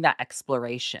doing that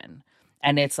exploration.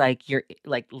 And it's like you're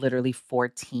like literally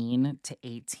 14 to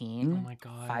 18. Oh my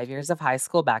God. 5 years of high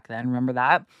school back then. Remember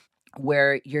that?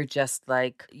 Where you're just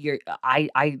like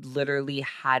I literally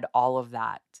had all of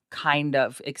that kind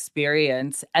of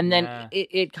experience. And then Yeah.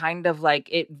 it kind of like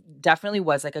it definitely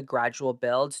was like a gradual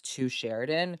build to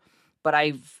Sheridan. But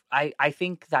I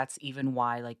think that's even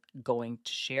why like going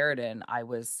to Sheridan,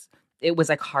 it was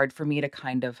like hard for me to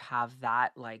kind of have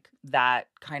that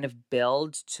kind of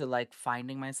build to like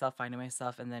finding myself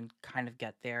and then kind of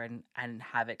get there and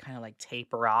have it kind of like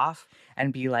taper off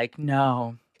and be like,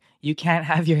 no, you can't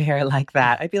have your hair like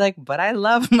that. I'd be like, but I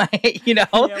love my,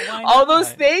 why all those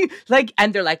not? things. Like,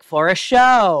 and they're like, for a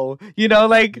show,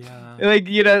 like, Yeah.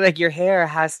 like your hair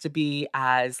has to be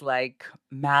as like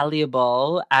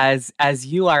malleable as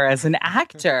you are as an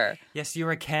actor. Yes,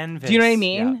 you're a canvas. Do you know what I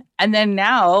mean? Yeah. And then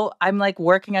now I'm like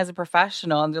working as a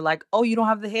professional and they're like, oh, you don't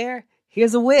have the hair?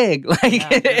 Here's a wig. Like, Yeah,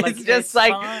 you're it's like, just it's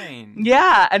like, fine.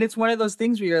 yeah. And it's one of those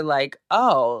things where you're like,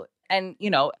 oh, and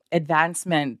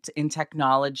advancement in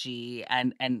technology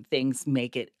and things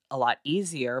make it a lot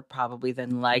easier probably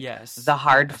than like Yes, the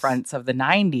hard yes. fronts of the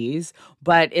 90s.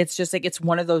 But it's just like, it's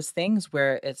one of those things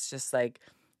where it's just like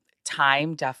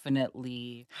time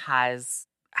definitely has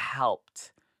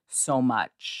helped so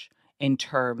much in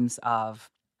terms of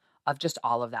just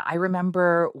all of that. I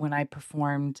remember when I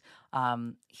performed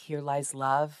Here Lies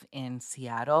Love in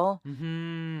Seattle.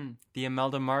 The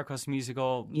Imelda Marcos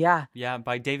musical. Yeah. Yeah,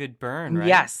 by David Byrne, right?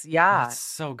 Yes, yeah. That's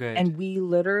so good. And we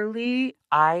literally,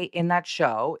 in that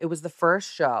show, it was the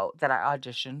first show that I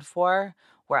auditioned for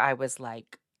where I was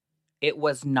like, it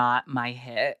was not my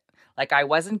hit. Like I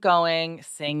wasn't going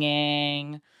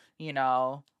singing,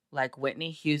 like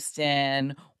Whitney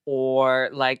Houston or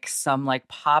like some like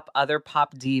other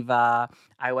pop diva.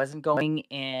 I wasn't going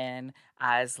in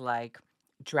as like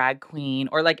drag queen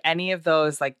or like any of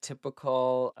those like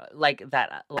typical like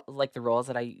that like the roles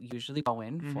that I usually go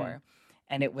in for.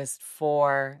 And it was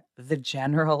for the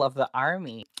general of the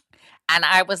army. And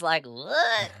I was like,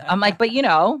 what? I'm like, but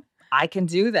I can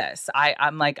do this.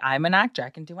 I'm like, I'm an actor.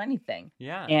 I can do anything.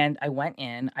 Yeah. And I went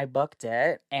in, I booked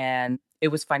it. And it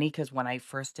was funny because when I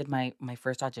first did my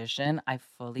first audition, I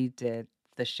fully did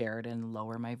the Sheridan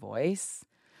lower my voice.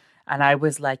 And I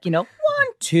was like, 1,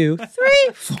 2, 3,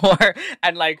 4.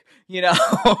 And like,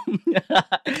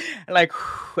 like,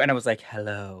 and I was like,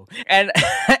 hello. And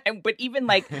but even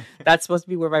like, that's supposed to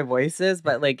be where my voice is,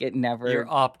 but like it never. Your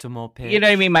optimal pitch. You know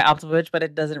what I mean? My optimal pitch, but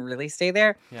it doesn't really stay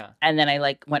there. Yeah. And then I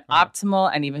like went optimal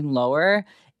and even lower.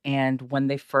 And when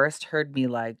they first heard me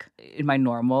like in my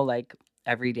normal, like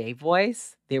everyday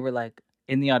voice, they were like,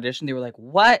 in the audition, they were like,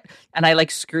 what? And I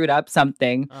like screwed up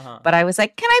something. But I was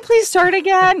like, can I please start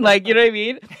again? Like, you know what I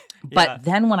mean? But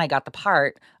then when I got the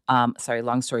part, sorry,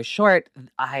 long story short,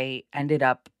 I ended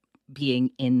up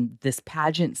being in this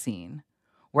pageant scene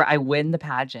where I win the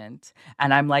pageant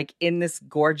and I'm like in this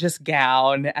gorgeous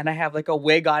gown and I have like a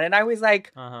wig on. And I was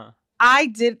like,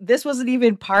 this wasn't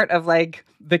even part of like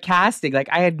the casting. Like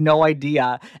I had no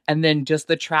idea. And then just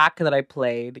the track that I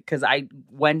played, because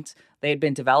they had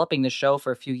been developing the show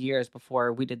for a few years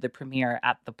before we did the premiere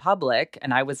at the Public.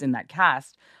 And I was in that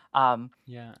cast.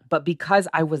 But because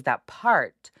I was that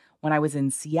part, when I was in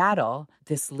Seattle,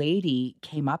 this lady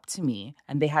came up to me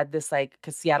and they had this like,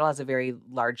 because Seattle has a very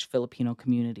large Filipino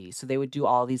community. So they would do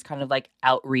all these kind of like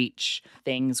outreach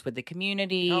things with the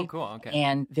community. Oh, cool. Okay.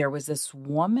 And there was this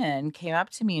woman came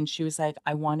up to me and she was like,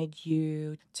 I wanted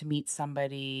you to meet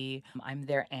somebody. I'm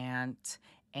their aunt.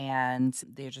 And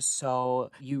they're just so,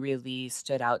 you really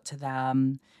stood out to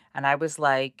them. And I was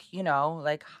like,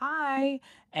 like, hi.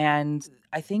 And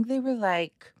I think they were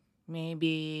like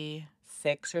maybe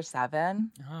 6 or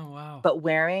 7. Oh, wow. But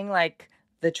wearing like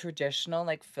the traditional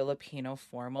like Filipino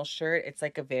formal shirt. It's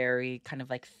like a very kind of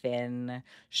like thin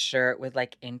shirt with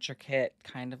like intricate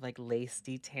kind of like lace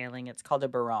detailing. It's called a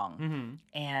barong.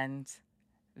 And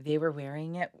they were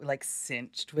wearing it like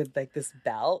cinched with like this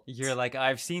belt. You're like,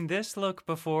 I've seen this look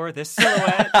before, this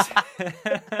silhouette.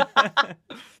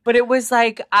 But it was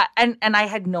like, and I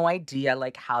had no idea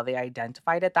like how they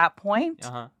identified at that point.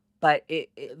 Uh-huh. But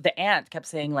the aunt kept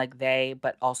saying like they,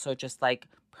 but also just like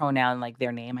pronoun like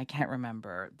their name. I can't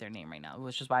remember their name right now,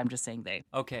 which is why I'm just saying they.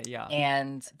 Okay, yeah.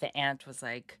 And the aunt was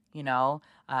like, you know,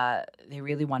 they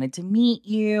really wanted to meet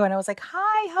you. And I was like,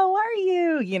 hi, how are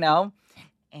you? You know?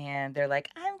 And they're like,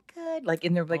 I'm good. Like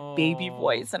in their like baby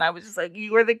voice. And I was just like,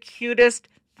 you are the cutest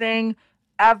thing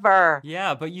ever.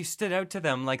 Yeah, but you stood out to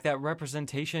them. Like that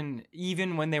representation,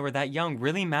 even when they were that young,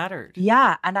 really mattered.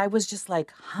 Yeah. And I was just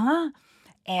like, huh?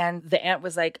 And the aunt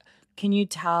was like, can you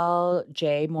tell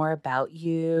Jay more about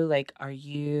you? Like, are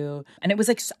you? And it was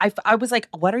like, I was like,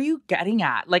 what are you getting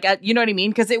at? Like, you know what I mean?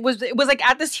 Because it was like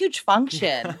at this huge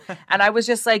function. And I was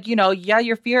just like, you know, yeah,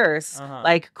 you're fierce.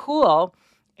 Like, cool.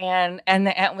 And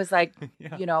the aunt was like,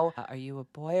 you know, are you a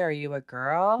boy? Or are you a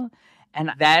girl?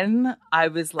 And then I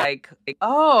was like,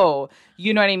 oh,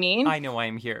 you know what I mean? I know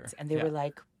I'm here. And they were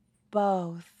like,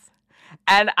 both.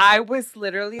 And I was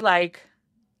literally like,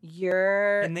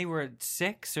 you're... And they were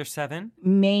 6 or 7?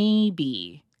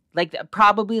 Maybe. Like,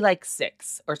 probably like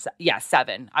 6 or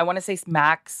 7. I want to say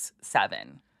max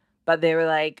 7. But they were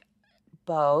like,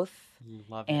 both.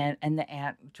 Love it. And the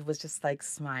aunt was just like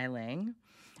smiling.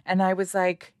 And I was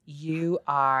like, you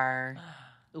are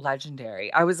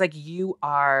legendary. I was like, you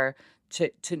are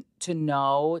to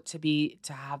know,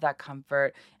 to have that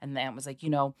comfort. And the aunt was like,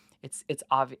 you know, it's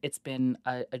been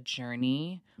a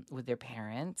journey with their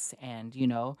parents, and you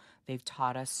know, they've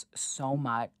taught us so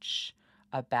much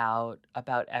about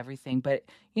everything. But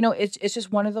you know, it's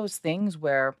just one of those things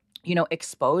where, you know,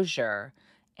 exposure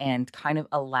and kind of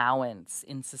allowance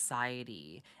in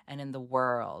society and in the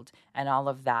world and all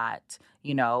of that,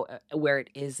 you know, where it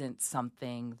isn't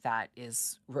something that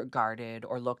is regarded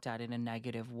or looked at in a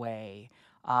negative way.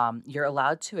 You're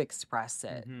allowed to express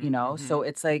it, you know? So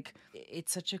it's like,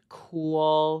 it's such a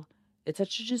cool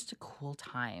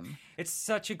time. It's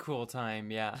such a cool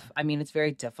time, yeah. I mean, it's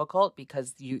very difficult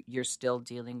because you're still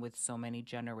dealing with so many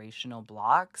generational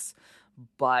blocks.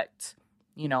 But,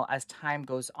 you know, as time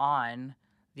goes on,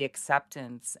 the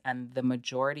acceptance and the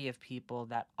majority of people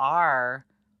that are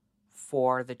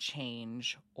for the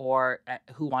change or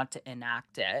who want to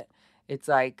enact it, it's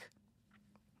like,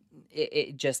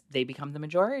 it just, they become the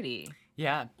majority.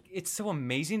 Yeah, it's so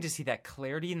amazing to see that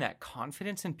clarity and that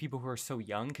confidence in people who are so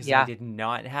young, because Yeah. I did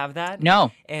not have that.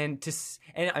 No. And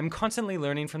I'm constantly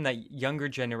learning from that younger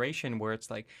generation where it's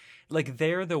like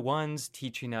they're the ones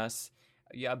teaching us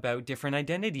about different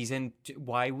identities and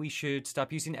why we should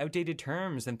stop using outdated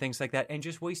terms and things like that, and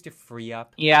just ways to free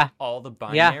up all the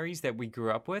binaries that we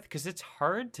grew up with, because it's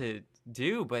hard to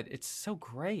do, but it's so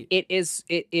great. It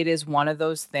is one of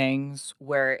those things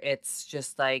where it's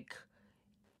just like,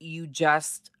 you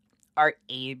just are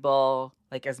able,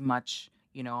 like, as much,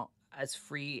 you know, as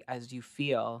free as you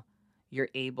feel, you're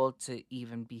able to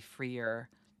even be freer,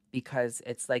 because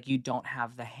it's like you don't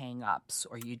have the hang-ups,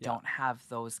 or you don't have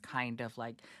those kind of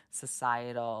like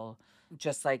societal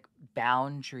just like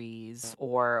boundaries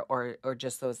or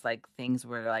just those like things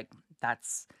where like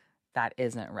that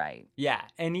isn't right. Yeah,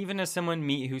 and even as someone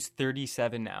me who's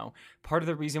 37 now, part of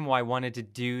the reason why I wanted to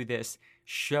do this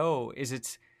show is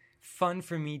it's fun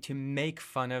for me to make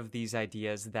fun of these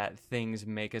ideas that things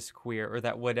make us queer, or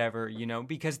that whatever, you know,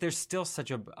 because there's still such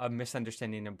a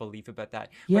misunderstanding and belief about that.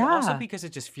 But also because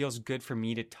it just feels good for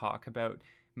me to talk about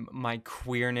my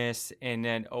queerness in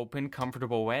an open,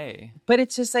 comfortable way. But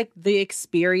it's just like the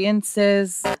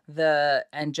experiences,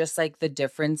 and just like the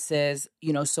differences,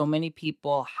 you know, so many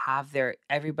people have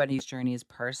everybody's journey is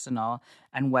personal,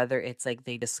 and whether it's like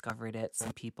they discovered it,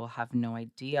 some people have no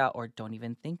idea or don't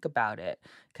even think about it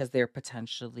because they're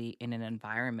potentially in an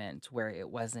environment where it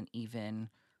wasn't even,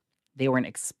 they weren't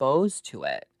exposed to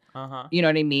it. You know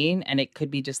what I mean? And it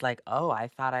could be just like, oh, I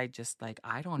thought I just like,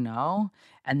 I don't know.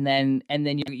 And then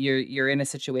you're in a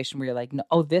situation where you're like, no,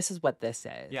 oh, this is what this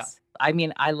is. Yeah. I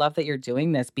mean, I love that you're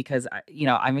doing this because, you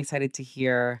know, I'm excited to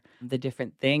hear the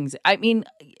different things. I mean,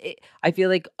 I feel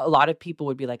like a lot of people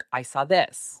would be like, I saw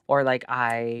this, or like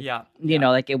you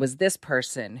know, like it was this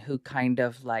person who kind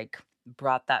of like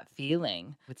brought that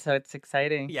feeling. So it's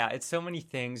exciting. Yeah, it's so many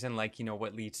things, and like, you know,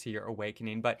 what leads to your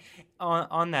awakening. But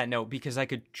on that note, because I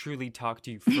could truly talk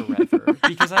to you forever,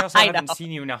 because I also haven't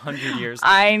seen you in 100 years.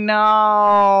 I know.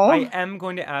 I am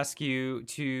going to ask you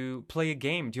to play a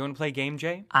game. Do you want to play a game,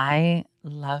 Jay? I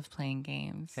love playing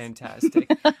games.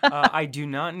 Fantastic. I do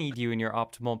not need you in your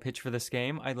optimal pitch for this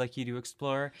game. I'd like you to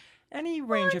explore any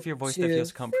range of your voice that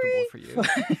feels comfortable for you.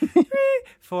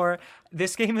 For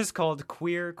this game is called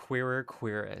Queer, Queerer,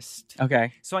 Queerest.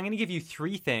 Okay. So I'm going to give you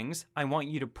 3 things. I want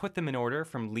you to put them in order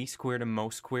from least queer to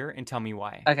most queer and tell me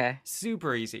why. Okay.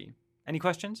 Super easy. Any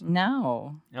questions?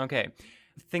 No. Okay.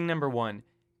 Thing number 1.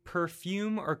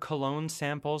 Perfume or cologne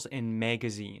samples in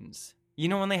magazines. You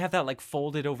know when they have that like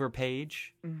folded over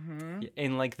page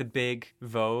in like the big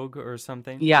Vogue or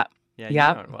something? Yeah. Yeah, Yep.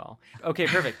 you know it well. Okay,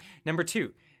 perfect. Number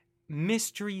 2,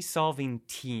 mystery solving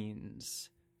teens.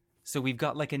 So we've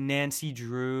got like a Nancy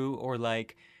Drew or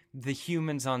like the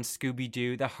humans on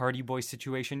Scooby-Doo, the Hardy Boy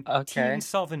situation. Okay. Teens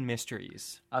solving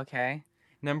mysteries. Okay.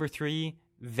 Number 3,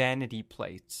 vanity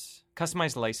plates.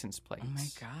 Customized license plates. Oh my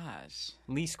gosh.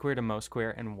 Least queer to most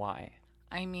queer and why?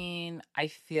 I mean, I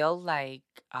feel like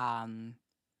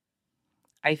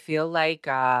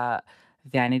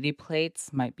vanity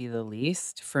plates might be the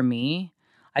least for me.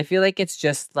 I feel like it's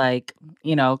just like,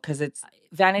 because it's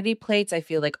vanity plates, I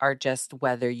feel like are just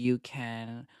whether you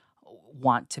can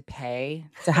want to pay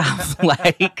to have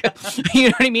like, you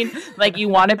know what I mean? Like you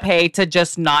want to pay to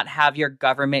just not have your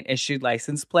government issued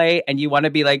license plate. And you want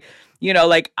to be like,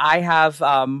 like I have,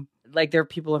 like there are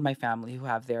people in my family who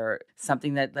have their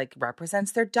something that like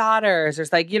represents their daughters or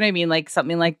like, you know what I mean? Like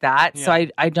something like that. Yeah. So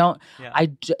I don't, Yeah.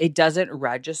 it doesn't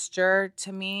register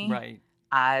to me Right.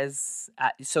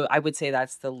 so I would say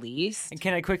that's the least. And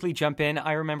can I quickly jump in?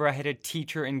 I remember I had a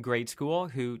teacher in grade school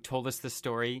who told us the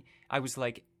story. I was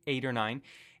like 8 or 9.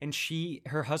 And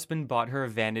her husband bought her a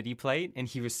vanity plate and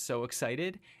he was so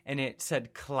excited. And it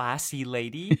said classy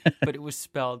lady, but it was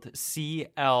spelled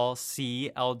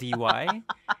CLCLDY.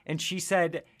 And she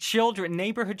said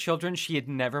neighborhood children she had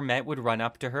never met would run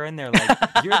up to her and they're like,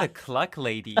 "You're the cluck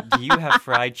lady. Do you have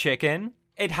fried chicken?"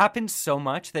 It happened so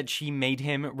much that she made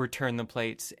him return the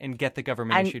plates and get the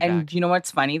government issued And back. you know what's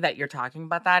funny that you're talking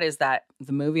about that is that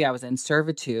the movie I was in,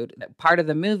 Servitude, part of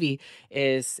the movie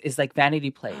is like vanity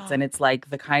plates. And it's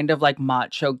like the kind of like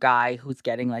macho guy who's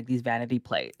getting like these vanity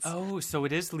plates. Oh, so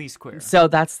it is least queer. So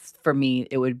that's, for me,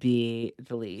 it would be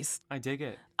the least. I dig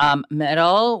it.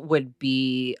 Middle would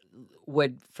be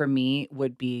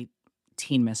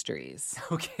teen mysteries.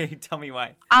 Okay, tell me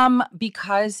why.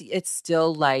 Because it's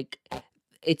still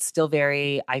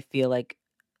very, I feel like,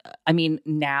 I mean,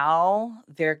 now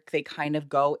they kind of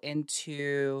go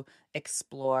into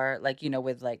explore, like,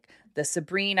 with like the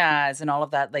Sabrinas and all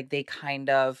of that, like they kind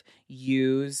of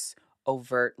use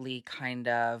overtly kind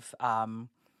of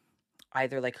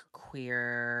either like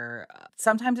queer,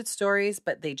 sometimes it's stories,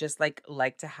 but they just like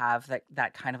to have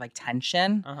that kind of like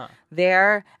tension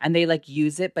there, and they like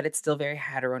use it, but it's still very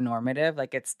heteronormative.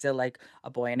 Like it's still like a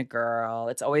boy and a girl.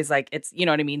 It's always like, it's, you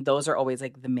know what I mean? Those are always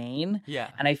like the main. Yeah.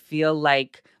 And I feel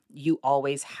like you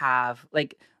always have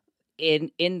like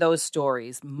in those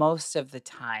stories, most of the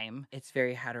time, it's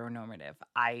very heteronormative,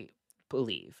 I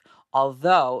believe.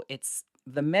 Although it's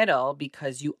the middle,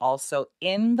 because you also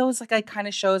in those like kind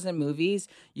of shows and movies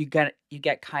you get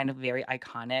kind of very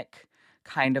iconic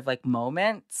kind of like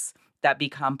moments that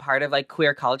become part of like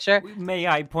queer culture. May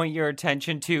I point your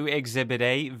attention to Exhibit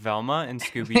A, Velma and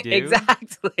Scooby-Doo?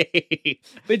 Exactly.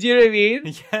 But you know what I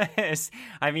mean? Yes.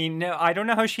 I mean, no, I don't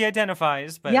know how she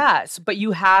identifies, but yes, but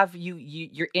you have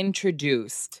you're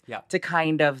introduced to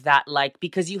kind of that, like,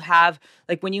 because you have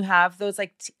like when you have those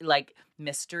like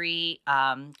mystery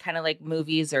kind of like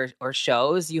movies or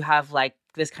shows, you have like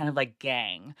this kind of like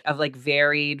gang of like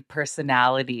varied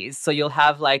personalities. So you'll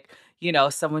have like,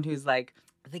 someone who's like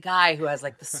the guy who has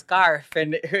like the scarf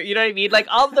and you know what I mean? Like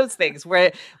all of those things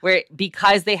where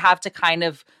because they have to kind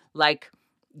of like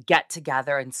get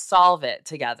together and solve it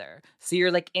together. So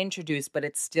you're like introduced, but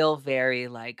it's still very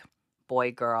like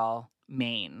boy girl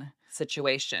main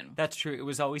situation. that's true. It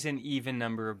was always an even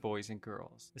number of boys and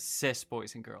girls, cis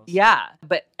boys and girls. Yeah,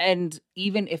 and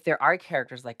even if there are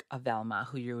characters like a Velma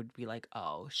who you would be like,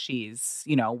 oh, she's,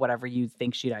 whatever you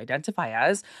think she'd identify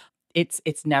as,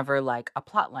 it's never like a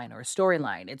plot line or a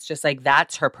storyline. It's just like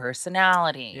that's her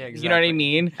personality. Yeah, exactly. You know what I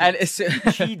mean? And it's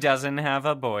She doesn't have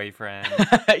a boyfriend.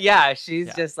 yeah,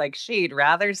 she's just like she'd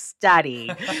rather study.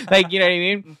 Like, you know what I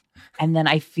mean? And then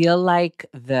I feel like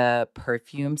the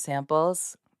perfume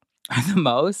samples are the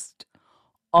most,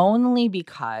 only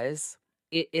because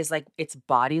it is like it's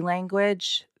body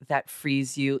language that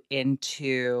frees you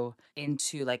into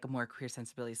like a more queer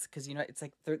sensibilities, because it's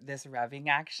like this revving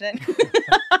action.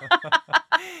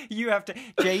 You have to.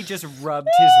 Jay just rubbed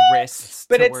his wrists,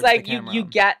 but it's towards like the you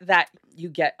camera. you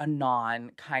get a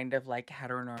non kind of like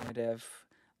heteronormative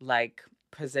like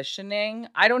positioning.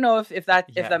 I don't know if that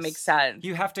Yes. makes sense.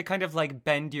 You have to kind of like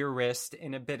bend your wrist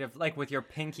in a bit of like with your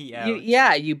pinky out.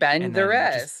 You bend and the then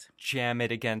wrist. just jam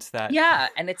it against that. Yeah,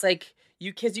 and it's like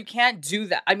because you can't do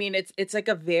that. I mean, it's like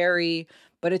a very,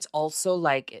 but it's also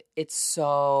like it's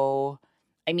so.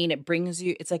 I mean, it brings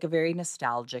you. It's like a very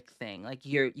nostalgic thing. Like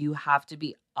you have to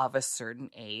be of a certain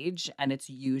age, and it's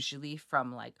usually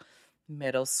from like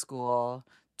middle school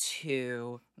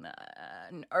to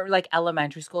or like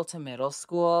elementary school to middle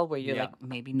school, where you're like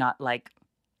maybe not like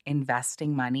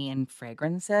investing money in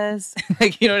fragrances.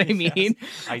 Like, you know what I mean? Yes,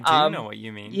 I do know what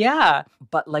you mean. Yeah,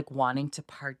 but like wanting to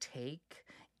partake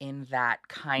in that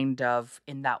kind of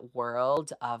in that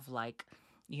world of like,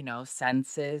 you know,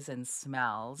 senses and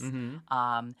smells.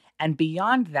 And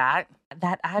beyond that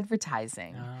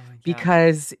advertising.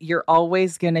 Because you're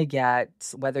always going to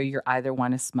get, whether you either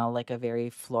want to smell like a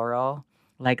very floral,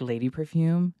 like lady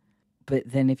perfume, but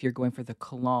then if you're going for the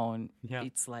cologne,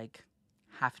 it's like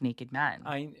half-naked man.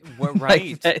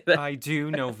 Right. I do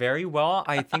know very well.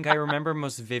 I think I remember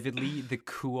most vividly the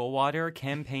Cool Water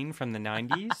campaign from the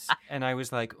 90s. And I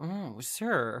was like, oh,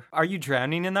 sir, are you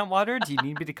drowning in that water? Do you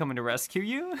need me to come in to rescue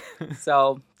you?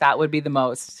 So that would be the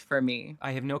most for me.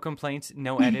 I have no complaints,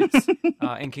 no edits.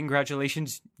 And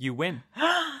congratulations, you win.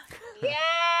 Yay!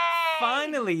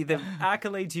 Finally, the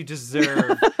accolades you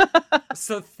deserve.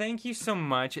 So thank you so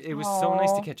much. It was so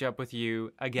nice to catch up with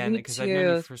you again, because I've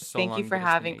known you for so long. Thank you for but it's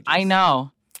been having. ages. I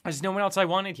know. There's no one else I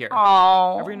wanted here.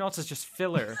 Oh, Everyone else is just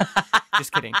filler.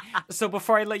 Just kidding. So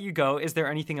before I let you go, is there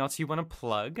anything else you want to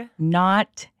plug?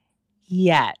 not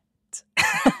yet.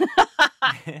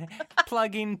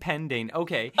 Plugging pending.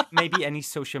 Okay. Maybe any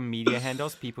social media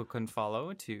handles people can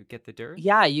follow to get the dirt?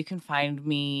 Yeah, you can find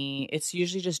me. It's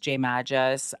usually just J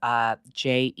Magus,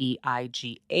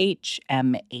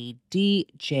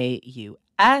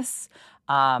 JEIGHMADJUS.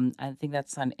 I think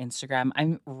that's on Instagram.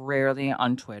 I'm rarely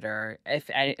on Twitter. If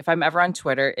I'm ever on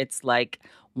Twitter, it's like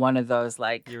one of those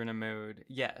like. You're in a mood.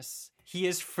 Yes. He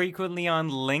is frequently on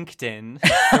LinkedIn.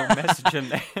 So message him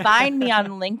there. Find me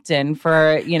on LinkedIn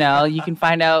for, you know, you can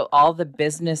find out all the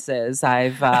businesses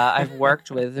I've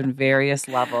worked with in various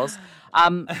levels.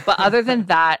 But other than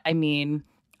that, I mean,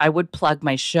 I would plug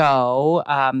my show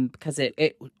because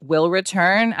it will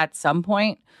return at some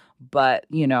point. But,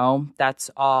 you know, that's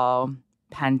all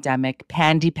pandemic,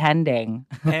 pandy pending.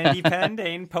 Pandy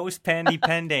pending, post pandy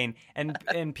pending.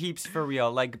 And peeps, for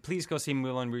real, like, please go see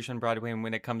Moulin Rouge on Broadway. And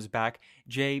when it comes back,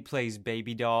 Jay plays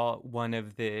Baby Doll, one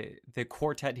of the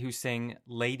quartet who sing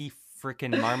Lady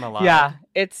Frickin' Marmalade. Yeah,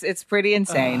 it's pretty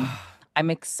insane. I'm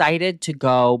excited to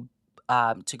go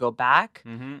back.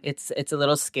 Mm-hmm. It's a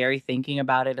little scary thinking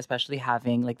about it, especially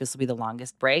having like this will be the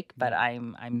longest break, but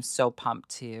I'm so pumped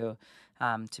to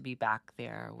be back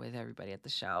there with everybody at the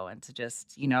show and to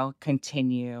just, you know,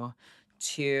 continue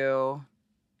to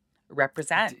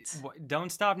represent.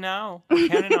 Don't stop now. We're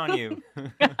counting on you.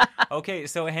 Okay,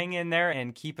 so hang in there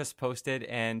and keep us posted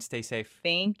and stay safe.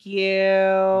 Thank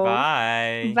you.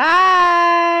 Bye.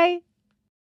 Bye.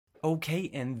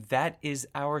 Okay, and that is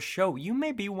our show. You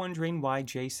may be wondering why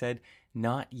Jay said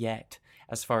not yet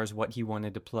as far as what he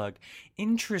wanted to plug.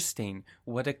 Interesting.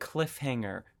 What a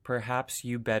cliffhanger. Perhaps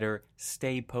you better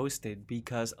stay posted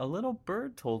because a little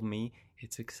bird told me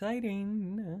it's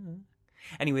exciting.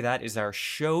 Anyway, that is our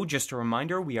show. Just a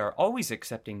reminder, we are always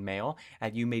accepting mail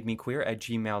at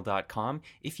youmademequeer@gmail.com.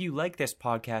 If you like this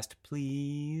podcast,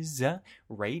 please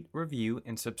rate, review,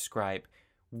 and subscribe.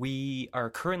 We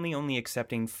are currently only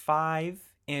accepting 5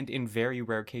 and in very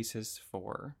rare cases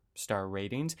 4-star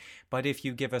ratings. But if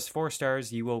you give us 4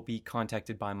 stars, you will be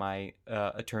contacted by my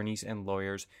attorneys and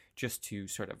lawyers just to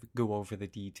sort of go over the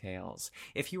details.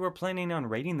 If you are planning on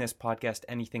rating this podcast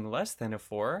anything less than a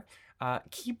 4,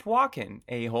 keep walking,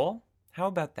 a-hole. How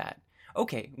about that?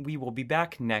 Okay, we will be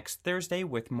back next Thursday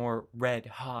with more red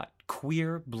hot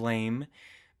queer blame.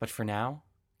 But for now,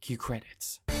 cue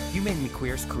credits. You Made Me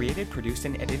Queer is created, produced,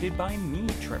 and edited by me,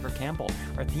 Trevor Campbell.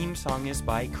 Our theme song is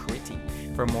by Critty.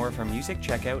 For more of our music,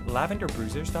 check out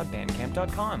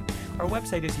lavenderbruisers.bandcamp.com. Our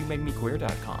website is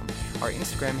youmademequeer.com. Our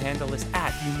Instagram handle is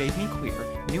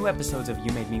 @YouMadeMeQueer. New episodes of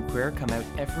You Made Me Queer come out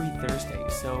every Thursday,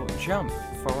 so jump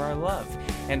for our love.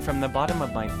 And from the bottom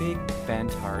of my big,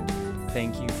 bent heart,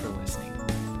 thank you for listening.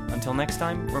 Until next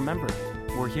time, remember,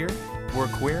 we're here, we're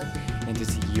queer, and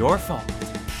it's your fault.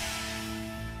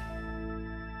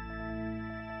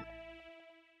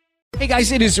 Hey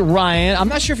guys, it is Ryan. I'm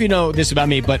not sure if you know this about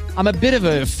me, but I'm a bit of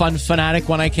a fun fanatic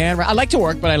when I can. I like to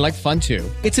work, but I like fun too.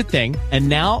 It's a thing. And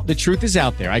now the truth is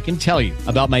out there. I can tell you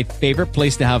about my favorite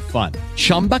place to have fun.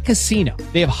 Chumba Casino.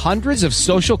 They have hundreds of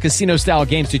social casino style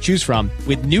games to choose from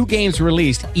with new games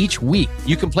released each week.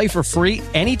 You can play for free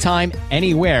anytime,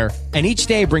 anywhere, And each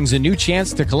day brings a new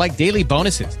chance to collect daily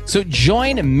bonuses. So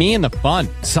join me in the fun.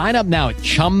 Sign up now at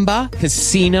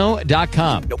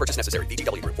ChumbaCasino.com. No purchase necessary.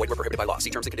 VGW Group. Void where prohibited by law. See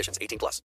terms and conditions. 18+.